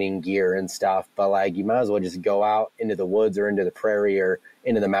grounding gear and stuff. But like, you might as well just go out into the woods or into the prairie or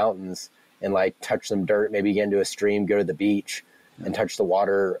into the mountains and like touch some dirt, maybe get into a stream, go to the beach and touch the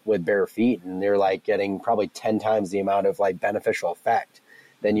water with bare feet. And they're like getting probably 10 times the amount of like beneficial effect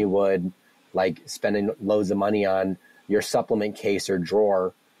than you would like spending loads of money on your supplement case or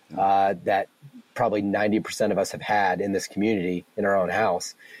drawer that probably 90% of us have had in this community in our own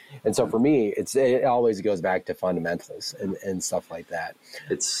house. And so for me, it always goes back to fundamentals and stuff like that.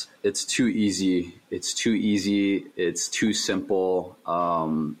 It's too easy. It's too simple.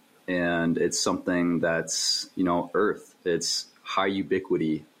 And it's something that's, earth. It's high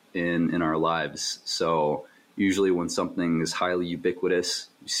ubiquity in our lives. So usually when something is highly ubiquitous,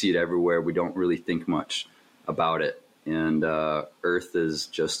 you see it everywhere. We don't really think much about it. And earth is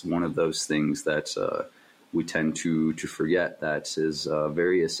just one of those things that we tend to forget that is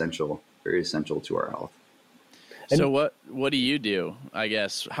very essential to our health. So what do you do? I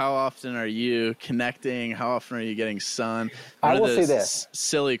guess how often are you connecting? How often are you getting sun? I will say this.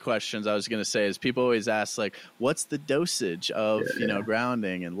 Silly questions I was going to say is people always ask like, what's the dosage of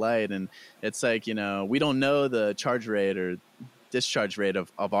grounding and light? And it's like, we don't know the charge rate or discharge rate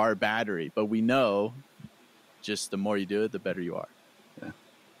of our battery, but we know just the more you do it, the better you are.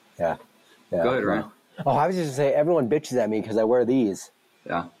 Yeah. Go ahead, Ryan. Oh, I was just going to say, everyone bitches at me because I wear these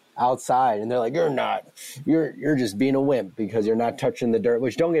outside, and they're like, you're just being a wimp because you're not touching the dirt,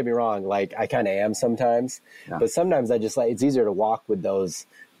 which don't get me wrong, like I kind of am sometimes, but sometimes I just like, it's easier to walk with those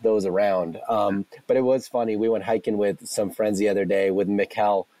around. But it was funny. We went hiking with some friends the other day with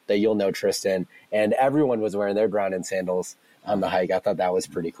Mikkel that you'll know, Tristan, and everyone was wearing their grounding sandals on the hike. I thought that was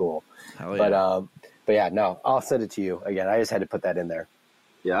pretty cool. Hell yeah. But yeah, no, I'll send it to you again. I just had to put that in there.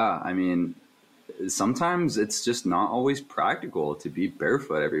 Yeah, I mean, sometimes it's just not always practical to be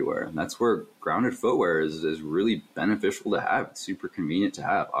barefoot everywhere. And that's where grounded footwear is really beneficial to have. It's super convenient to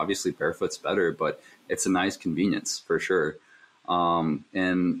have. Obviously, barefoot's better, but it's a nice convenience for sure. And,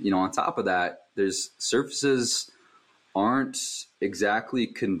 on top of that, there's surfaces aren't exactly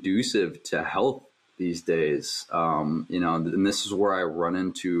conducive to health these days. And this is where I run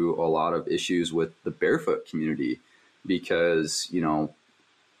into a lot of issues with the barefoot community because,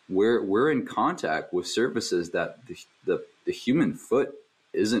 we're in contact with surfaces that the human foot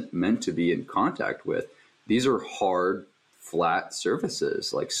isn't meant to be in contact with. These are hard, flat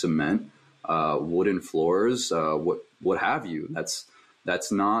surfaces like cement, wooden floors, what have you.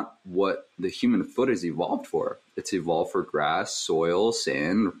 That's not what the human foot is evolved for. It's evolved for grass, soil,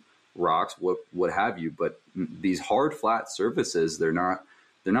 sand, rocks, what have you. But these hard, flat surfaces, they're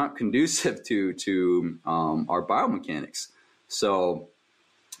not conducive to our biomechanics. So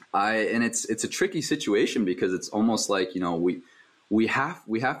it's a tricky situation because it's almost like, we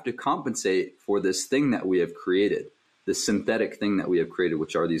have to compensate for this thing that we have created, this synthetic thing that we have created,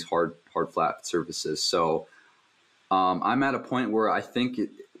 which are these hard, flat surfaces. So I'm at a point where I think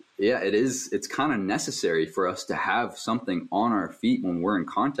it's kind of necessary for us to have something on our feet when we're in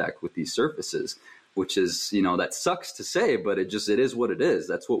contact with these surfaces, which is, that sucks to say, but it is what it is.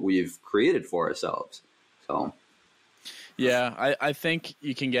 That's what we've created for ourselves. So. Yeah, I think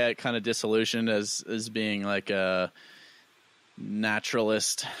you can get kind of disillusioned as being like a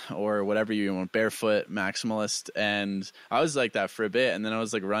naturalist or whatever you want, barefoot maximalist. And I was like that for a bit, and then I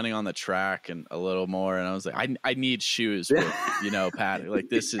was like running on the track and a little more, and I was like, I need shoes with padding. Like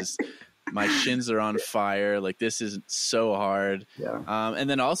this is, my shins are on fire. Like this is so hard. Yeah. And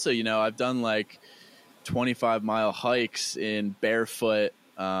then also, I've done like 25-mile hikes in barefoot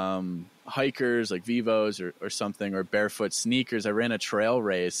hikers like Vivos or something, or barefoot sneakers. I ran a trail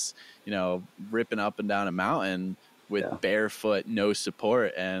race, ripping up and down a mountain with barefoot, no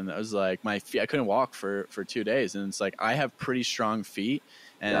support. And I was like, my feet, I couldn't walk for 2 days. And it's like, I have pretty strong feet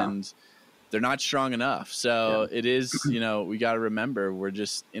and they're not strong enough. So it is, we got to remember we're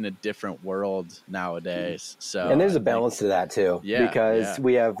just in a different world nowadays. So, and there's a balance to that too, because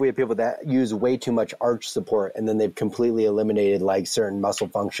we have people that use way too much arch support, and then they've completely eliminated like certain muscle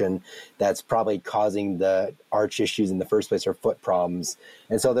function that's probably causing the arch issues in the first place, or foot problems.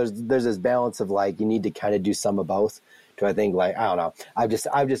 And so there's this balance of like, you need to kind of do some of both. I think, like, I don't know. I've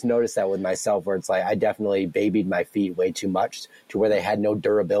just noticed that with myself, where it's like I definitely babied my feet way too much to where they had no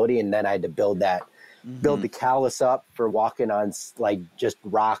durability, and then I had to build the callus up for walking on like just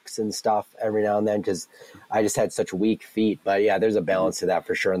rocks and stuff every now and then because I just had such weak feet. But yeah, there's a balance to that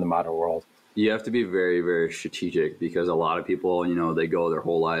for sure in the modern world. You have to be very, very strategic because a lot of people, they go their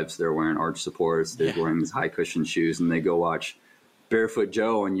whole lives, they're wearing arch supports, they're wearing these high cushion shoes, and they go watch Barefoot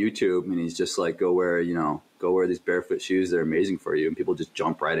Joe on YouTube, and he's just like, go wear these barefoot shoes. They're amazing for you. And people just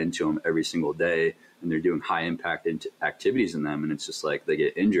jump right into them every single day, and they're doing high impact activities in them. And it's just like, they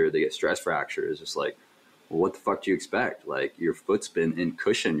get injured, they get stress fractures. It's just like, well, what the fuck do you expect? Like, your foot's been in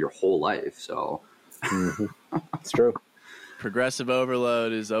cushion your whole life. So it's true. Progressive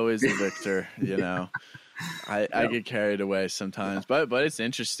overload is always the victor, I get carried away sometimes, but it's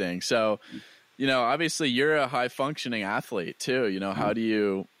interesting. So, obviously you're a high functioning athlete too. How do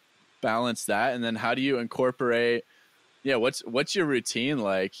you balance that? And then how do you incorporate, what's your routine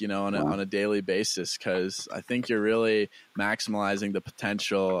like, on a daily basis? Cause I think you're really maximizing the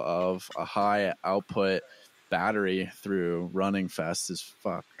potential of a high output battery through running fast as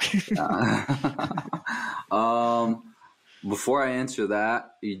fuck. Before I answer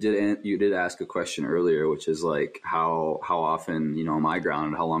that, you did ask a question earlier, which is like how often am I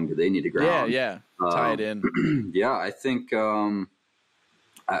grounded? How long do they need to ground? Tie it in. I think I'm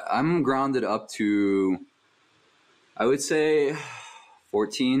grounded up to, I would say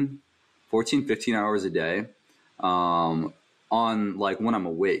 15 hours a day. on like when I'm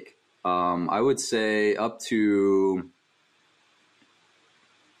awake. I would say up to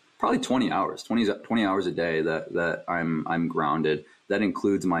probably 20 hours a day that I'm grounded. That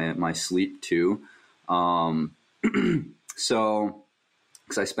includes my sleep too. So,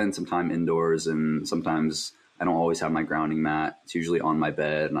 because I spend some time indoors, and sometimes I don't always have my grounding mat. It's usually on my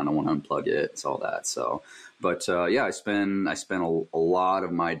bed, and I don't want to unplug it. It's all that. So, but yeah, I spend a lot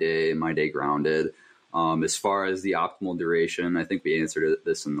of my day grounded. As far as the optimal duration, I think we answered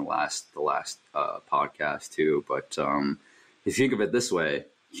this in the last podcast too. But if you think of it this way,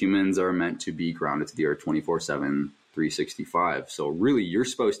 humans are meant to be grounded to the earth 24/7, 365. So really, you're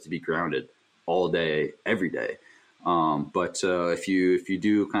supposed to be grounded all day, every day. But if you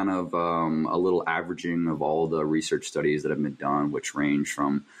do kind of a little averaging of all the research studies that have been done, which range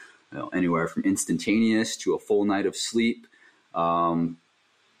from anywhere from instantaneous to a full night of sleep,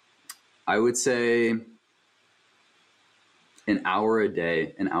 I would say an hour a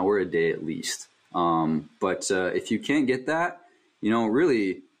day at least. But if you can't get that,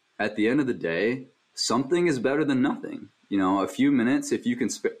 really at the end of the day, something is better than nothing. A few minutes, if you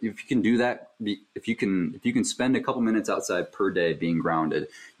can do that, if you can spend a couple minutes outside per day being grounded,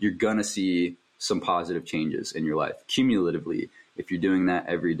 you're gonna see some positive changes in your life cumulatively. If you're doing that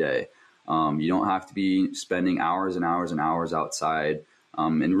every day, you don't have to be spending hours and hours and hours outside.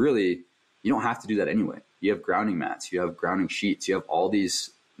 And really, you don't have to do that anyway. You have grounding mats, you have grounding sheets, you have all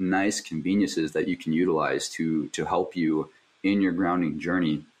these nice conveniences that you can utilize to help you in your grounding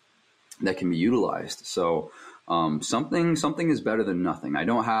journey that can be utilized. So something is better than nothing. I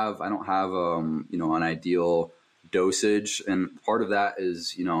don't have an ideal dosage, and part of that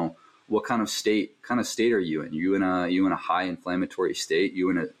is what kind of state are you in? You in a high inflammatory state?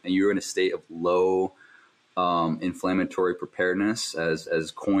 You're in a state of low inflammatory preparedness,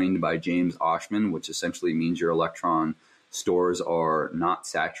 as coined by James Oshman, which essentially means your electron stores are not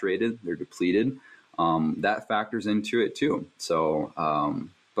saturated; they're depleted. That factors into it too. So,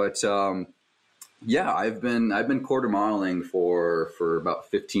 yeah, I've been quarter miling for about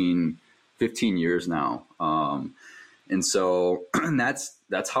 15 years now. And so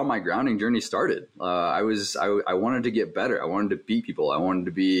that's how my grounding journey started. I wanted to get better. I wanted to beat people. I wanted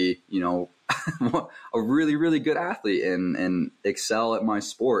to be, a really, really good athlete and excel at my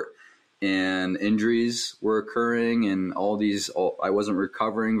sport. And injuries were occurring, and I wasn't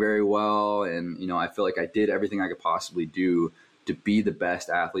recovering very well. And, I feel like I did everything I could possibly do to be the best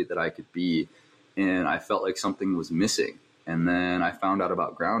athlete that I could be. And I felt like something was missing. And then I found out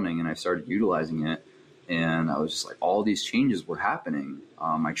about grounding, and I started utilizing it. And I was just like, all these changes were happening.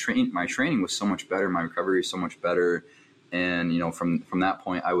 My training was so much better. My recovery was so much better. And, from that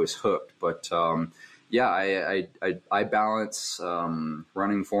point, I was hooked. But, yeah, I balance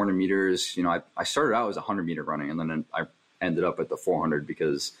running 400 meters. I started out as 100-meter running, and then I ended up at the 400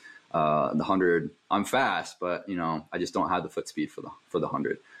 because the 100, I'm fast, but, I just don't have the foot speed for the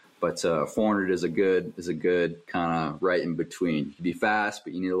 100. But 400 is a good kind of right in between. You can be fast,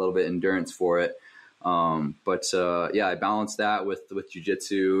 but you need a little bit of endurance for it. Yeah, I balance that with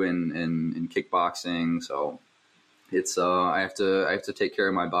jiu-jitsu and kickboxing. So it's I have to take care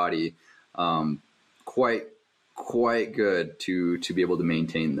of my body quite good to be able to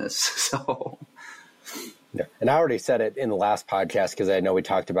maintain this. So. Yeah. And I already said it in the last podcast because I know we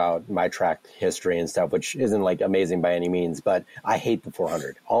talked about my track history and stuff, which isn't like amazing by any means, but I hate the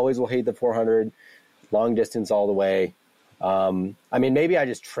 400. Always will hate the 400, long distance all the way. Maybe I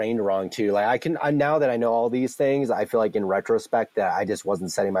just trained wrong too. Like now that I know all these things, I feel like in retrospect that I just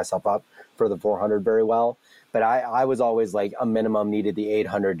wasn't setting myself up for the 400 very well. But I was always like a minimum needed the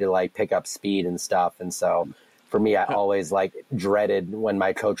 800 to like pick up speed and stuff. And so for me, I always like dreaded when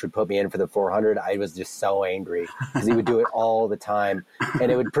my coach would put me in for the 400. I was just so angry because he would do it all the time,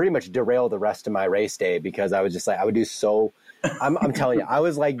 and it would pretty much derail the rest of my race day because I was just like, I would do so. I'm telling you, I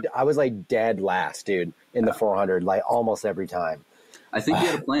was like dead last, dude, in the 400, like almost every time. I think he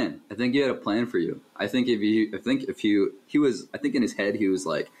had a plan. I think he had a plan for you. I think he was in his head, he was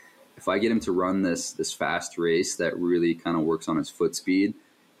like, if I get him to run this fast race that really kind of works on his foot speed,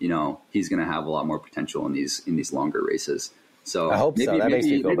 he's going to have a lot more potential in these longer races. So I hope so. That makes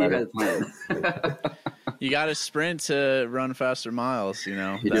me feel better. You got to sprint to run faster miles.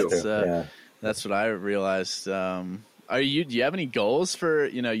 That's what I realized. Do you have any goals for,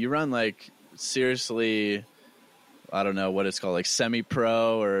 you run like seriously, I don't know what it's called, like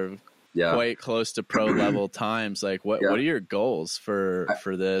semi-pro or quite close to pro level times. Like what are your goals for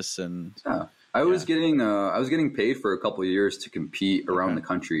this? And I was getting paid for a couple of years to compete around the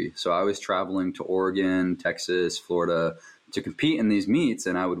country. So I was traveling to Oregon, Texas, Florida to compete in these meets,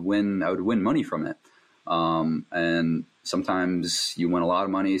 and I would win money from it. And sometimes you win a lot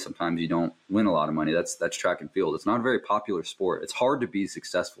of money, sometimes you don't win a lot of money. That's track and field. It's not a very popular sport. It's hard to be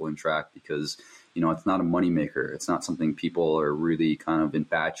successful in track because, it's not a moneymaker. It's not something people are really kind of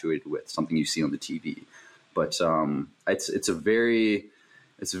infatuated with, something you see on the TV. But it's a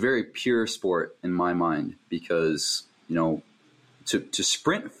very pure sport in my mind because, to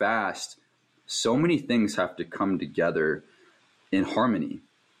sprint fast, so many things have to come together in harmony.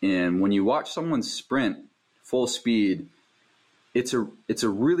 And when you watch someone sprint full speed, it's a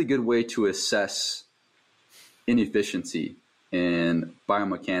really good way to assess inefficiency and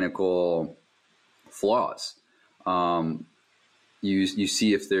biomechanical flaws. You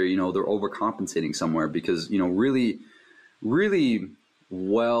see if they're overcompensating somewhere because really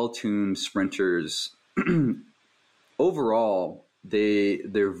well-tuned sprinters overall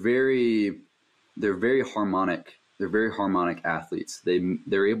they're very harmonic. They're very harmonic athletes.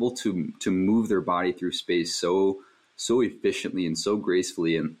 They're able to move their body through space so efficiently and so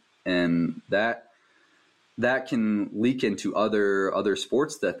gracefully, and that can leak into other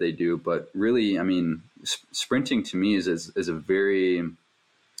sports that they do. But really, I mean, sprinting to me is a very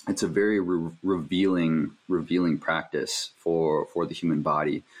revealing practice for the human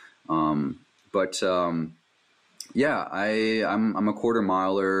body. Yeah, I'm a quarter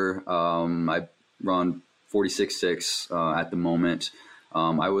miler. I run 46.6 at the moment.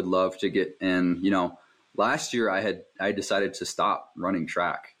 I would love to get in. Last year I decided to stop running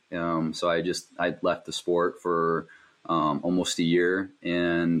track. So I left the sport for almost a year,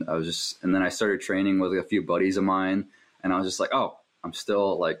 and then I started training with a few buddies of mine, and I was just like, oh, I'm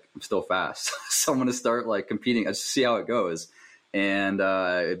still fast. So I'm gonna start competing. I just see how it goes. And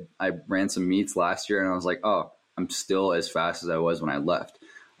I ran some meets last year, and I was like, oh, I'm still as fast as I was when I left.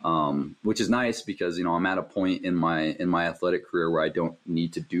 Which is nice because, I'm at a point in my athletic career where I don't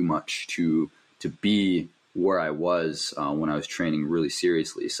need to do much to be where I was when I was training really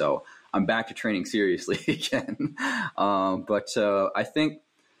seriously. So I'm back to training seriously again. But I think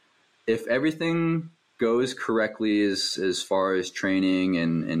if everything goes correctly as far as training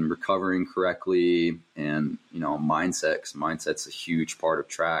and recovering correctly and, mindset's a huge part of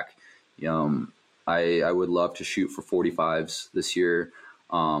track. I would love to shoot for 45s this year.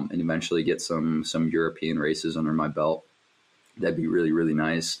 And eventually get some European races under my belt. That'd be really, really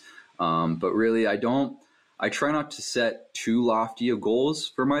nice. But really, I try not to set too lofty of goals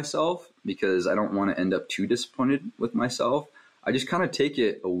for myself because I don't want to end up too disappointed with myself. I just kind of take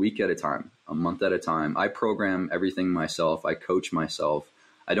it a week at a time, a month at a time. I program everything myself. I coach myself.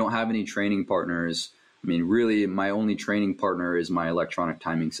 I don't have any training partners. I mean, really, my only training partner is my electronic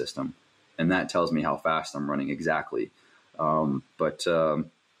timing system. And that tells me how fast I'm running exactly.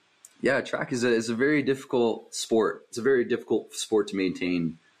 Yeah, track is a very difficult sport. It's a very difficult sport to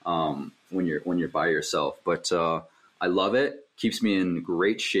maintain when you're by yourself. But I love it. Keeps me in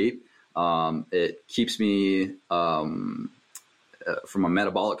great shape. It keeps me from a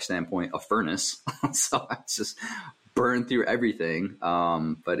metabolic standpoint a furnace. So I just burn through everything.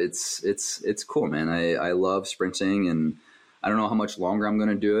 But it's cool, man. I love sprinting, and I don't know how much longer I'm going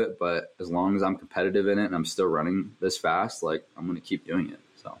to do it, but as long as I'm competitive in it and I'm still running this fast, I'm going to keep doing it.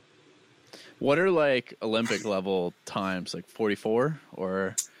 So, what are Olympic level times, 44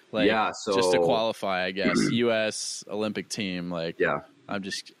 or so just to qualify, I guess, U.S. Olympic team? I'm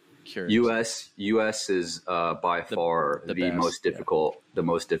just curious. U.S. is by far the most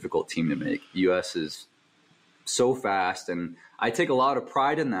difficult team to make. U.S. is so fast, and I take a lot of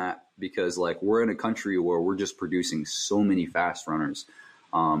pride in that. Because we're in a country where we're just producing so many fast runners.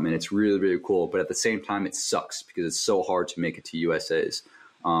 And it's really, really cool. But at the same time, it sucks because it's so hard to make it to USA's.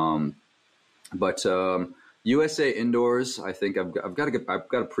 But USA indoors, I think I've got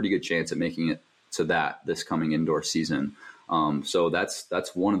a pretty good chance at making it to this coming indoor season. So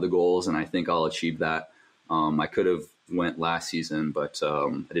that's one of the goals. And I think I'll achieve that. I could have went last season, but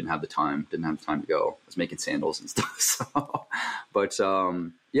I didn't have the time to go. I was making sandals and stuff. So, but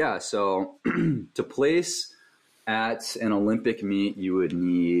yeah, so to place at an Olympic meet, you would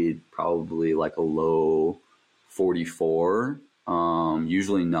need probably a low 44,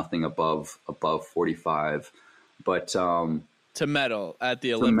 usually nothing above 45. But to medal at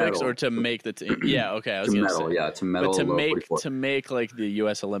the Olympics or to make the team? Yeah, okay. I was going to say. To medal. But to make the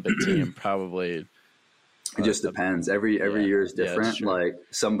U.S. Olympic team, probably. It just depends. Every year is different.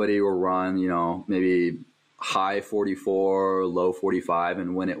 Somebody will run, maybe high 44, low 45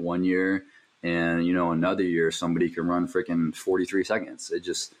 and win it one year. And, another year, somebody can run freaking 43 seconds.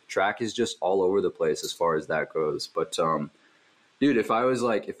 Track is just all over the place as far as that goes. But, Dude, if I was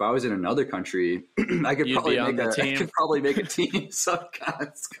in another country, I could probably make a team. So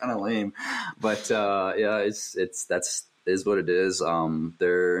it's kind of lame, but yeah, it's is what it is. And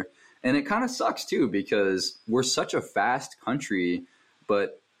it kind of sucks too, because we're such a fast country,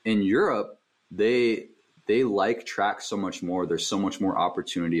 but in Europe they like track so much more. There's so much more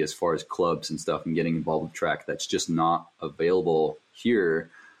opportunity as far as clubs and stuff and getting involved with track that's just not available here.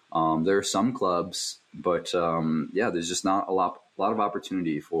 There are some clubs, but yeah, there's just not a lot of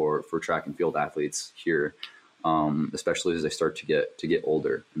opportunity for track and field athletes here, especially as they start to get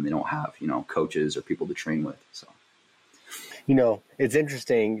older and they don't have, coaches or people to train with. So, it's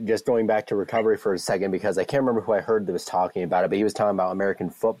interesting, just going back to recovery for a second, because I can't remember who I heard that was talking about it, but he was talking about American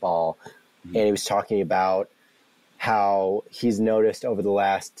football, and he was talking about how he's noticed over the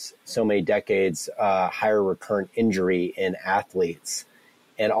last so many decades higher recurrent injury in athletes.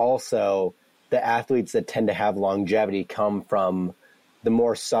 And also the athletes that tend to have longevity come from the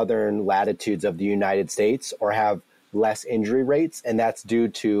more southern latitudes of the United States or have less injury rates. And that's due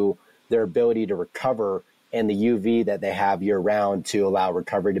to their ability to recover and the UV that they have year round to allow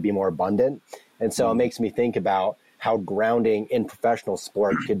recovery to be more abundant. And so it makes me think about how grounding in professional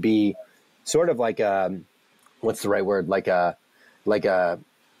sport could be sort of like what's the right word? Like a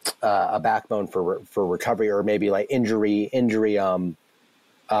backbone for recovery, or maybe like injury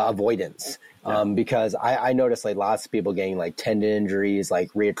avoidance. Because I noticed like lots of people getting like tendon injuries,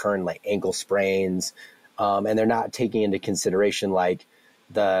 like reoccurring like ankle sprains, and they're not taking into consideration like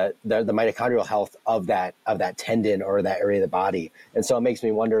the mitochondrial health of that tendon or that area of the body. And so it makes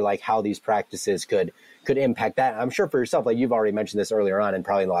me wonder like how these practices could impact that. I'm sure for yourself, like you've already mentioned this earlier on and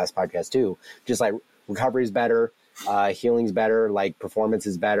probably in the last podcast too, just like recovery is better, healing's better, like performance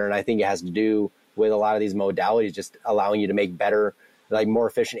is better. And I think it has to do with a lot of these modalities just allowing you to make better, like more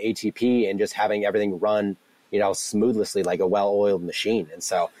efficient ATP and just having everything run, smoothly, like a well-oiled machine. And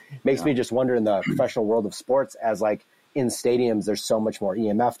so it makes me just wonder in the professional world of sports, as like in stadiums, there's so much more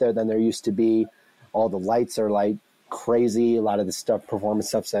EMF there than there used to be. All the lights are like crazy. A lot of the stuff, performance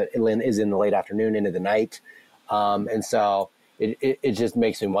stuff that is in the late afternoon into the night. And so it just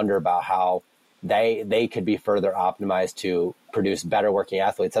makes me wonder about how they could be further optimized to produce better working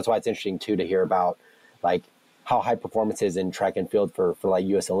athletes. That's why it's interesting too to hear about like how high performance is in track and field for like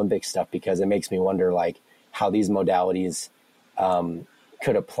US Olympic stuff, because it makes me wonder like how these modalities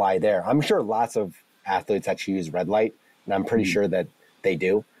could apply there. I'm sure lots of athletes actually use red light, and I'm pretty sure that they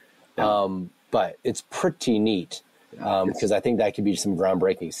do. But it's pretty neat because I think that could be some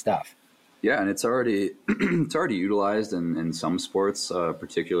groundbreaking stuff. Yeah, and it's already utilized in some sports,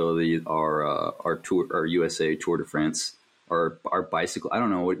 particularly our USA Tour de France, our bicycle. I don't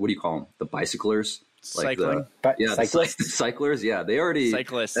know, what do you call them? The bicyclers. Cycling. Cyclists. The cyclists. Yeah, they already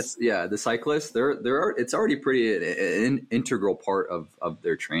cyclists. The cyclists. It's already pretty an integral part of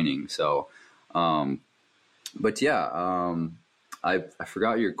their training. So, but yeah, I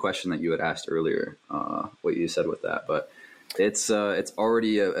forgot your question that you had asked earlier. What you said with that, but it's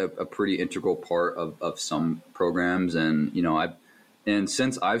already a pretty integral part of some programs, and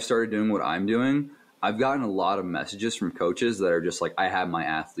since I've started doing what I'm doing, I've gotten a lot of messages from coaches that are just like, I have my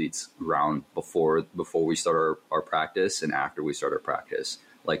athletes ground before we start our practice and after we start our practice,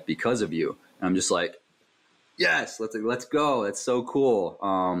 like because of you. And I'm just like, yes, let's go. That's so cool.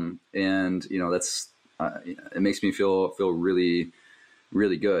 And that's it makes me feel really,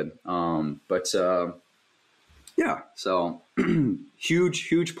 really good. Yeah, so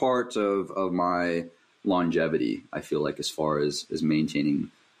huge part of my longevity, I feel like, as far as maintaining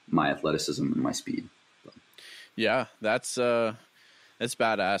my athleticism and my speed. Yeah, that's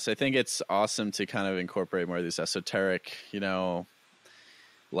badass. I think it's awesome to kind of incorporate more of these esoteric,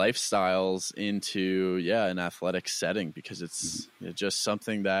 lifestyles into an athletic setting, because it's just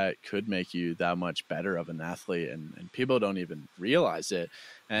something that could make you that much better of an athlete, and people don't even realize it.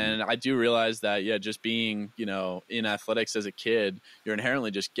 And I do realize that just being in athletics as a kid, you're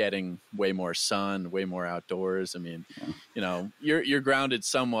inherently just getting way more sun, way more outdoors. I mean, you're grounded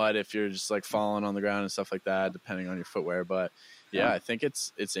somewhat if you're just like falling on the ground and stuff like that, depending on your footwear. But I think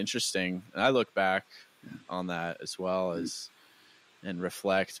it's interesting, and I look back on that as well as and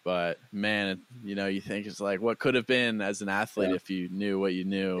reflect, but man, you think it's like, what could have been as an athlete if you knew what you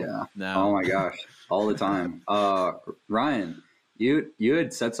knew now. Oh my gosh, all the time. Ryan, you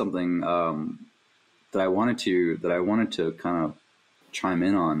had said something that I wanted to kind of chime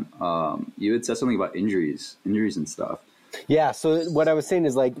in on. You had said something about injuries and stuff. Yeah, so what I was saying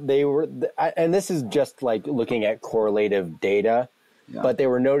is like they were, and this is just like looking at correlative data, but they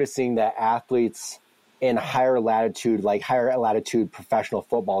were noticing that athletes in higher latitude professional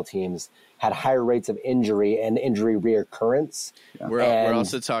football teams had higher rates of injury and injury reoccurrence. Yeah. We're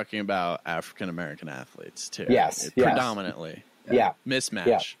also talking about African American athletes too. Yes, predominantly. Yeah.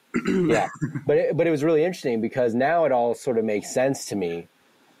 Mismatch. Yeah. But it was really interesting because now it all sort of makes sense to me.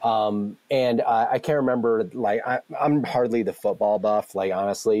 And I can't remember, like, I'm hardly the football buff, like,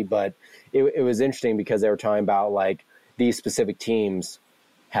 honestly, but it was interesting because they were talking about, like, these specific teams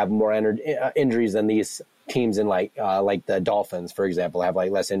have more injuries than these teams in, like the Dolphins, for example, have,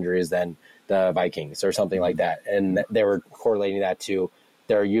 like, less injuries than the Vikings or something like that. And they were correlating that to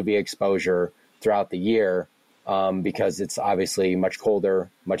their UV exposure throughout the year, because it's obviously much colder,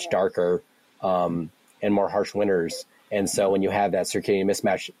 much darker, and more harsh winters. And so when you have that circadian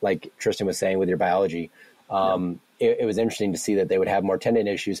mismatch, like Tristan was saying with your biology, it was interesting to see that they would have more tendon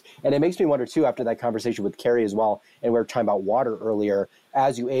issues. And it makes me wonder, too, after that conversation with Carrie as well, and we were talking about water earlier,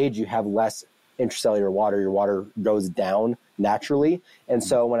 as you age, you have less intracellular water. Your water goes down naturally. And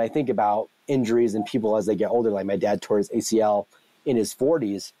so when I think about injuries in people as they get older, like my dad tore his ACL in his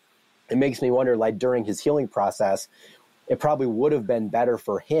 40s, it makes me wonder, like during his healing process, it probably would have been better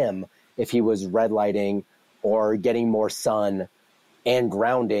for him if he was red lighting or getting more sun and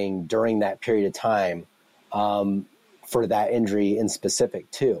grounding during that period of time, for that injury in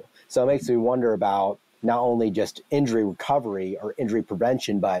specific too. So it makes me wonder about not only just injury recovery or injury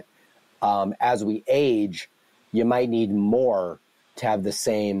prevention, but as we age, you might need more to have the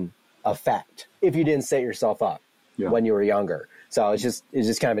same effect if you didn't set yourself up when you were younger. So it's just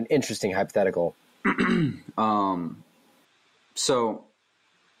kind of an interesting hypothetical. So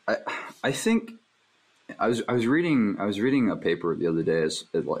I think I was reading a paper the other day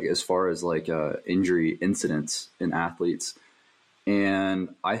as far as injury incidents in athletes,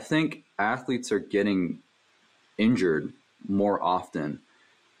 and I think athletes are getting injured more often.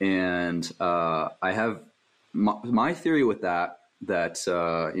 And I have my theory with that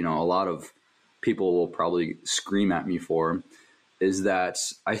a lot of people will probably scream at me for, is that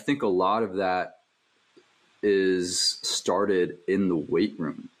I think a lot of that is started in the weight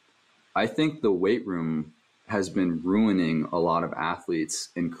room. I think the weight room has been ruining a lot of athletes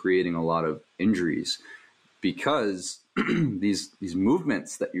and creating a lot of injuries because these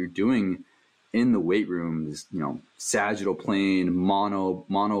movements that you're doing in the weight room, this, sagittal plane,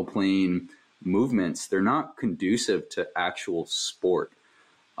 monoplane movements, they're not conducive to actual sport.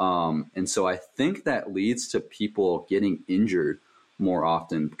 And so I think that leads to people getting injured more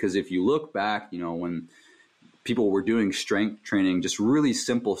often, because if you look back, when people were doing strength training, just really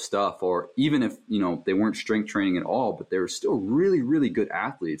simple stuff, or even if, they weren't strength training at all, but they were still really, really good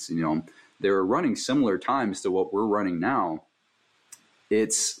athletes, they were running similar times to what we're running now.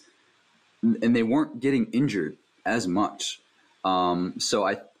 And they weren't getting injured as much. So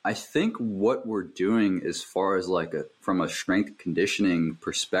I think what we're doing as far as from a strength conditioning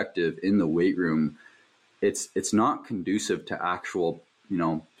perspective in the weight room, it's not conducive to actual,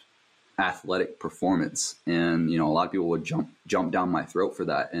 athletic performance. And, a lot of people would jump down my throat for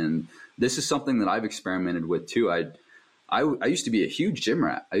that. And this is something that I've experimented with too. I used to be a huge gym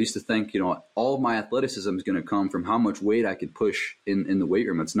rat. I used to think, all of my athleticism is going to come from how much weight I could push in the weight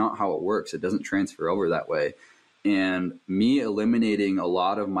room. It's not how it works. It doesn't transfer over that way. And me eliminating a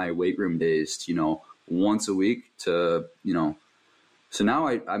lot of my weight room days, once a week to, so now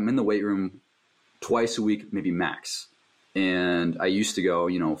I'm in the weight room twice a week, maybe max. And I used to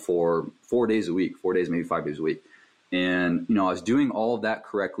go, for 4 days a week, 4 days, maybe 5 days a week. And, I was doing all of that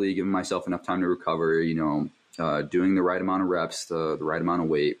correctly, giving myself enough time to recover, doing the right amount of reps, the right amount of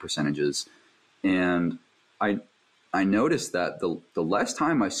weight percentages. And I noticed that the less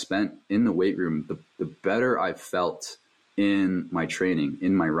time I spent in the weight room, the better I felt in my training,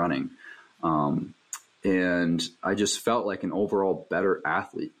 in my running. And I just felt like an overall better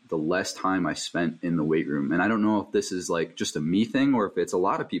athlete the less time I spent in the weight room. And I don't know if this is just a me thing or if it's a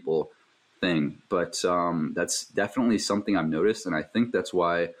lot of people thing, but that's definitely something I've noticed. And I think that's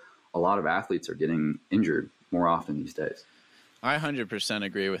why a lot of athletes are getting injured more often these days. I 100%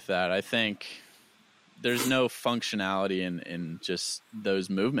 agree with that. I think there's no functionality in just those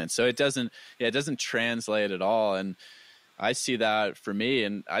movements. So it doesn't translate at all. And I see that for me,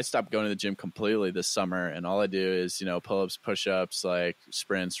 and I stopped going to the gym completely this summer, and all I do is, pull-ups, push-ups, like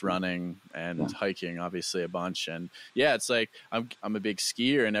sprints, running, and hiking, obviously a bunch. And it's like I'm a big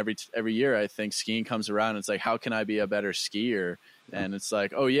skier, and every year I think skiing comes around, and it's like, how can I be a better skier? And it's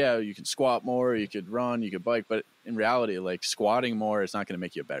like, oh yeah, you can squat more, you could run, you could bike, but in reality, squatting more is not going to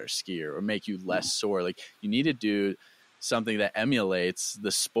make you a better skier or make you less sore. You need to do something that emulates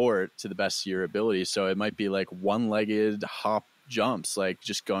the sport to the best of your ability. So it might be one-legged hop jumps, like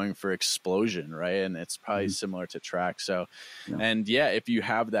just going for explosion, right? And it's probably similar to track. So, and if you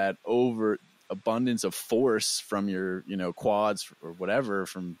have that abundance of force from your, quads or whatever,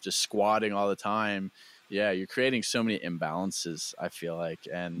 from just squatting all the time, you're creating so many imbalances, I feel like.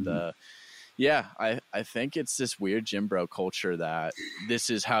 And I think it's this weird gym bro culture that this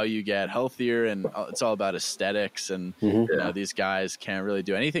is how you get healthier, and it's all about aesthetics, and these guys can't really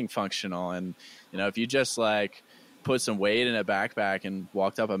do anything functional. And if you just like put some weight in a backpack and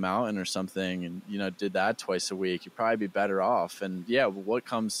walked up a mountain or something and did that twice a week, you'd probably be better off. And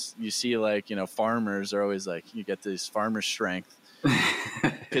you see like farmers are always like, you get this farmer strength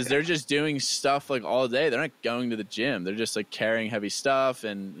because they're just doing stuff like all day. They're not going to the gym. They're just like carrying heavy stuff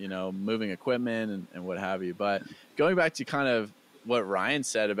and moving equipment and what have you. But going back to kind of what Ryan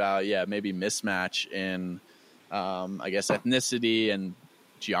said about maybe mismatch in I guess ethnicity and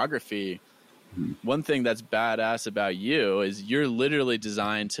geography, one thing that's badass about you is you're literally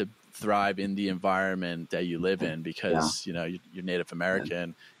designed to thrive in the environment that you live in because you're Native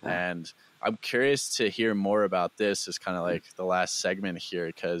American. And I'm curious to hear more about this as kind of like the last segment here,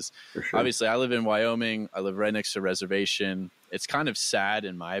 because obviously I live in Wyoming. I live right next to a reservation. It's kind of sad,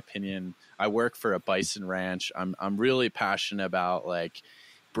 in my opinion. I work for a bison ranch. I'm really passionate about like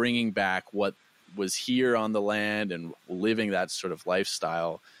bringing back what was here on the land and living that sort of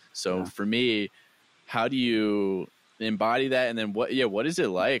lifestyle. So for me, how do you embody that? And then what is it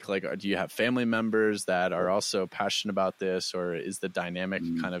like? Like, do you have family members that are also passionate about this, or is the dynamic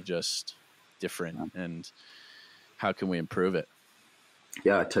kind of just different? And how can we improve it?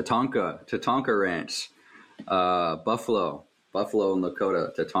 Yeah. Tatanka Ranch, Buffalo and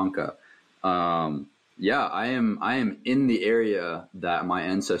Lakota, Tatanka. I am in the area that my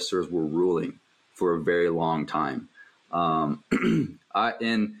ancestors were ruling for a very long time.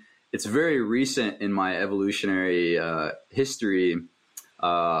 And it's very recent in my evolutionary history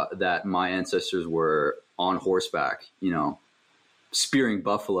that my ancestors were on horseback, spearing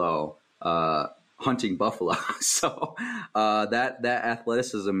buffalo, hunting buffalo. So that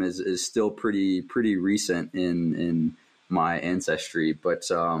athleticism is still pretty recent in my ancestry. But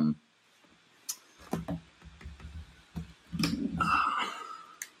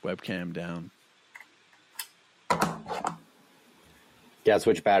webcam down. Yeah,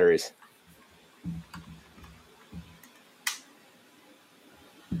 switch batteries.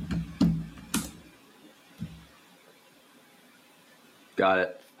 Got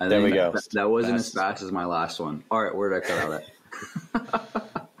it. There we go. That wasn't as fast as my last one. All right, where did I cut out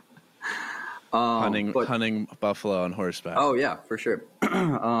at? Hunting buffalo on horseback. Oh yeah, for sure.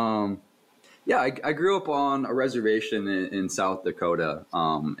 I grew up on a reservation in South Dakota,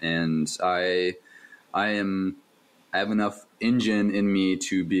 and I have enough engine in me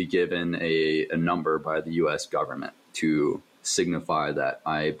to be given a number by the U.S. government to signify that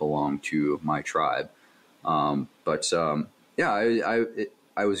I belong to my tribe. I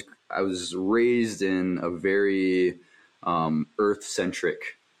was raised in a very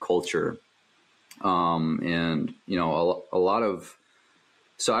earth-centric culture, and a lot of.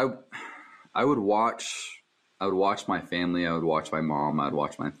 So I would watch my family. I would watch my mom. I would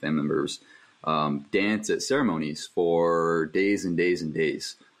watch my family members dance at ceremonies for days and days and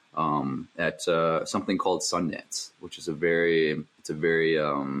days at something called Sundance, which is a very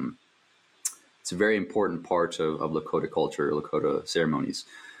important part of Lakota culture, Lakota ceremonies.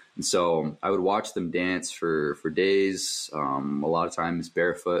 And so I would watch them dance for days, a lot of times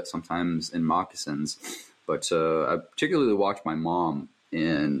barefoot, sometimes in moccasins. But I particularly watch my mom,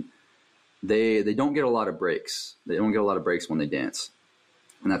 and they don't get a lot of breaks. They don't get a lot of breaks when they dance.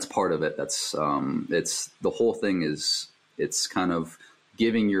 And that's part of it. That's it's the whole thing is it's kind of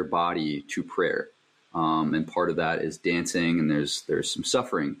giving your body to prayer, and part of that is dancing, and there's some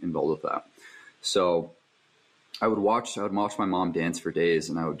suffering involved with that. So I would watch my mom dance for days,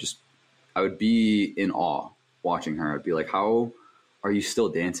 and I would be in awe watching her. I'd be like, how are you still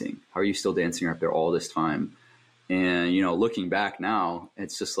dancing? How are you still dancing up there all this time? And looking back now,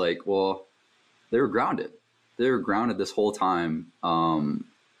 it's just like, well, they were grounded. They were grounded this whole time.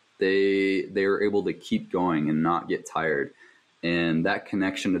 They were able to keep going and not get tired. And that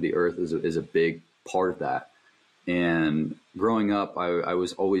connection to the earth is a big part of that. And growing up, I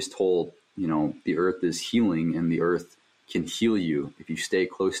was always told, the earth is healing, and the earth can heal you if you stay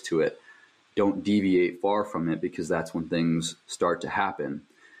close to it. Don't deviate far from it, because that's when things start to happen.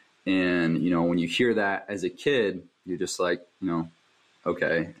 And, when you hear that as a kid, you're just like,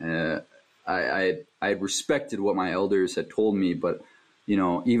 okay, I respected what my elders had told me, but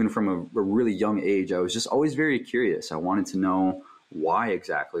even from a really young age, I was just always very curious. I wanted to know why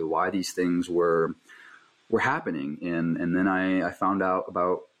these things were were happening. And then I found out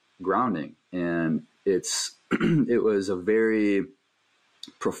about grounding, and it was a very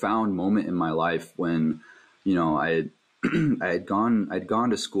profound moment in my life when, I'd gone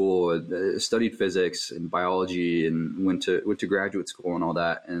to school, studied physics and biology, and went to graduate school and all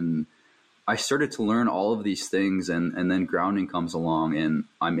that. And I started to learn all of these things, and then grounding comes along, and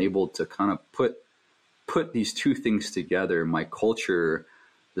I'm able to kind of put these two things together: my culture,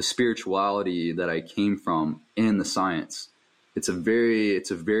 the spirituality that I came from, and the science. It's a very,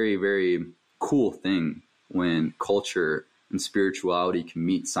 very cool thing when culture and spirituality can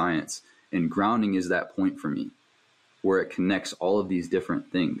meet science. And grounding is that point for me, where it connects all of these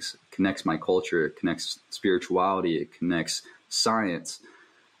different things. It connects my culture, it connects spirituality, it connects science.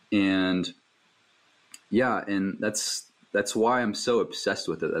 And yeah, and that's why I'm so obsessed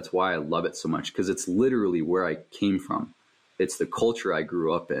with it. That's why I love it so much, because it's literally where I came from. It's the culture I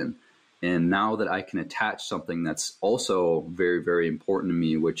grew up in. And now that I can attach something that's also very, very important to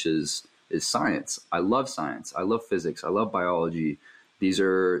me, which is science. I love science. I love physics. I love biology. These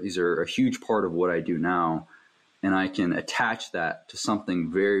are a huge part of what I do now. And I can attach that to something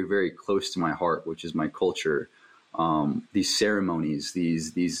very, very close to my heart, which is my culture. These ceremonies,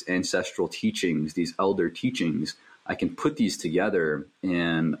 these ancestral teachings, these elder teachings, I can put these together,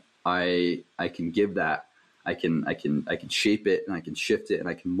 and I can give that. I can shape it, and I can shift it, and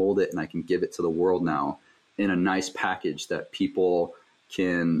I can mold it, and I can give it to the world now in a nice package that people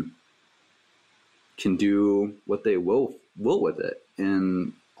can do what they will with it.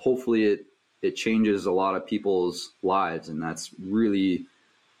 And hopefully it changes a lot of people's lives. And that's really,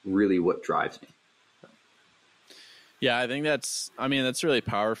 really what drives me. Yeah, I think that's really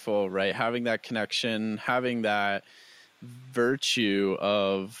powerful, right? Having that connection, having that virtue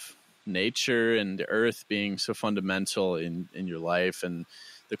of nature and the earth being so fundamental in your life and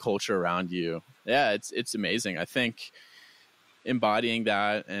the culture around you. Yeah, it's amazing. I think embodying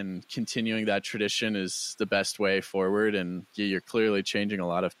that and continuing that tradition is the best way forward. And you're clearly changing a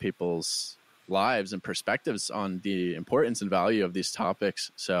lot of people's lives and perspectives on the importance and value of these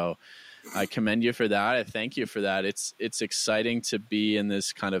topics. So I commend you for that. I thank you for that. It's exciting to be in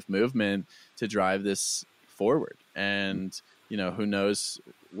this kind of movement to drive this forward. And, who knows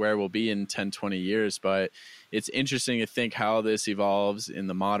where we'll be in 10, 20 years, but it's interesting to think how this evolves in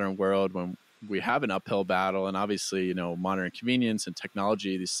the modern world when we have an uphill battle. And obviously, modern convenience and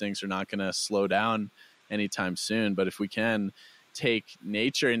technology, these things are not going to slow down anytime soon. But if we can take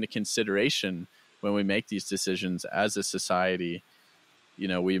nature into consideration when we make these decisions as a society,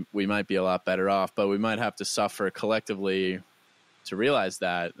 we might be a lot better off, but we might have to suffer collectively to realize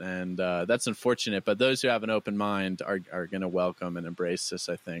that. And that's unfortunate, but those who have an open mind are going to welcome and embrace this,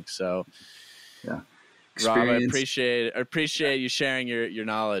 I think. So yeah. Rob, I appreciate you sharing your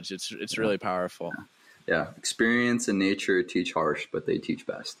knowledge. It's really powerful. Yeah. Experience and nature teach harsh, but they teach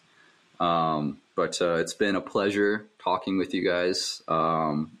best. But it's been a pleasure talking with you guys.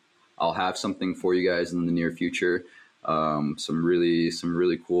 I'll have something for you guys in the near future. Some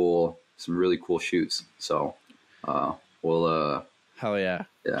really cool shoots. So, we'll, hell yeah.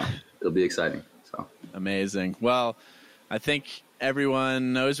 Yeah, it'll be exciting. So amazing. Well, I think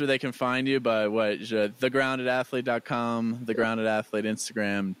everyone knows where they can find you, but thegroundedathlete.com, The Grounded Athlete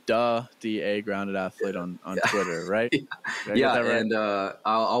Instagram, DA Grounded Athlete on Twitter, right? Yeah. Right? And,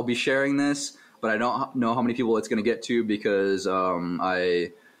 I'll be sharing this, but I don't know how many people it's going to get to, because, I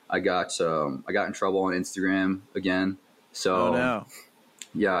got in trouble on Instagram again. So oh, no.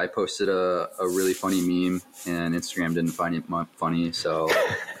 Yeah, I posted a really funny meme, and Instagram didn't find it funny. So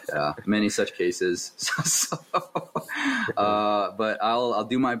yeah, many such cases. But I'll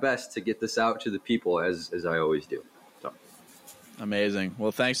do my best to get this out to the people as I always do. So amazing.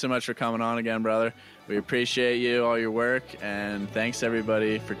 Well, thanks so much for coming on again, brother. We appreciate you, all your work, and thanks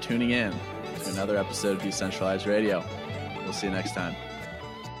everybody for tuning in to another episode of Decentralized Radio. We'll see you next time.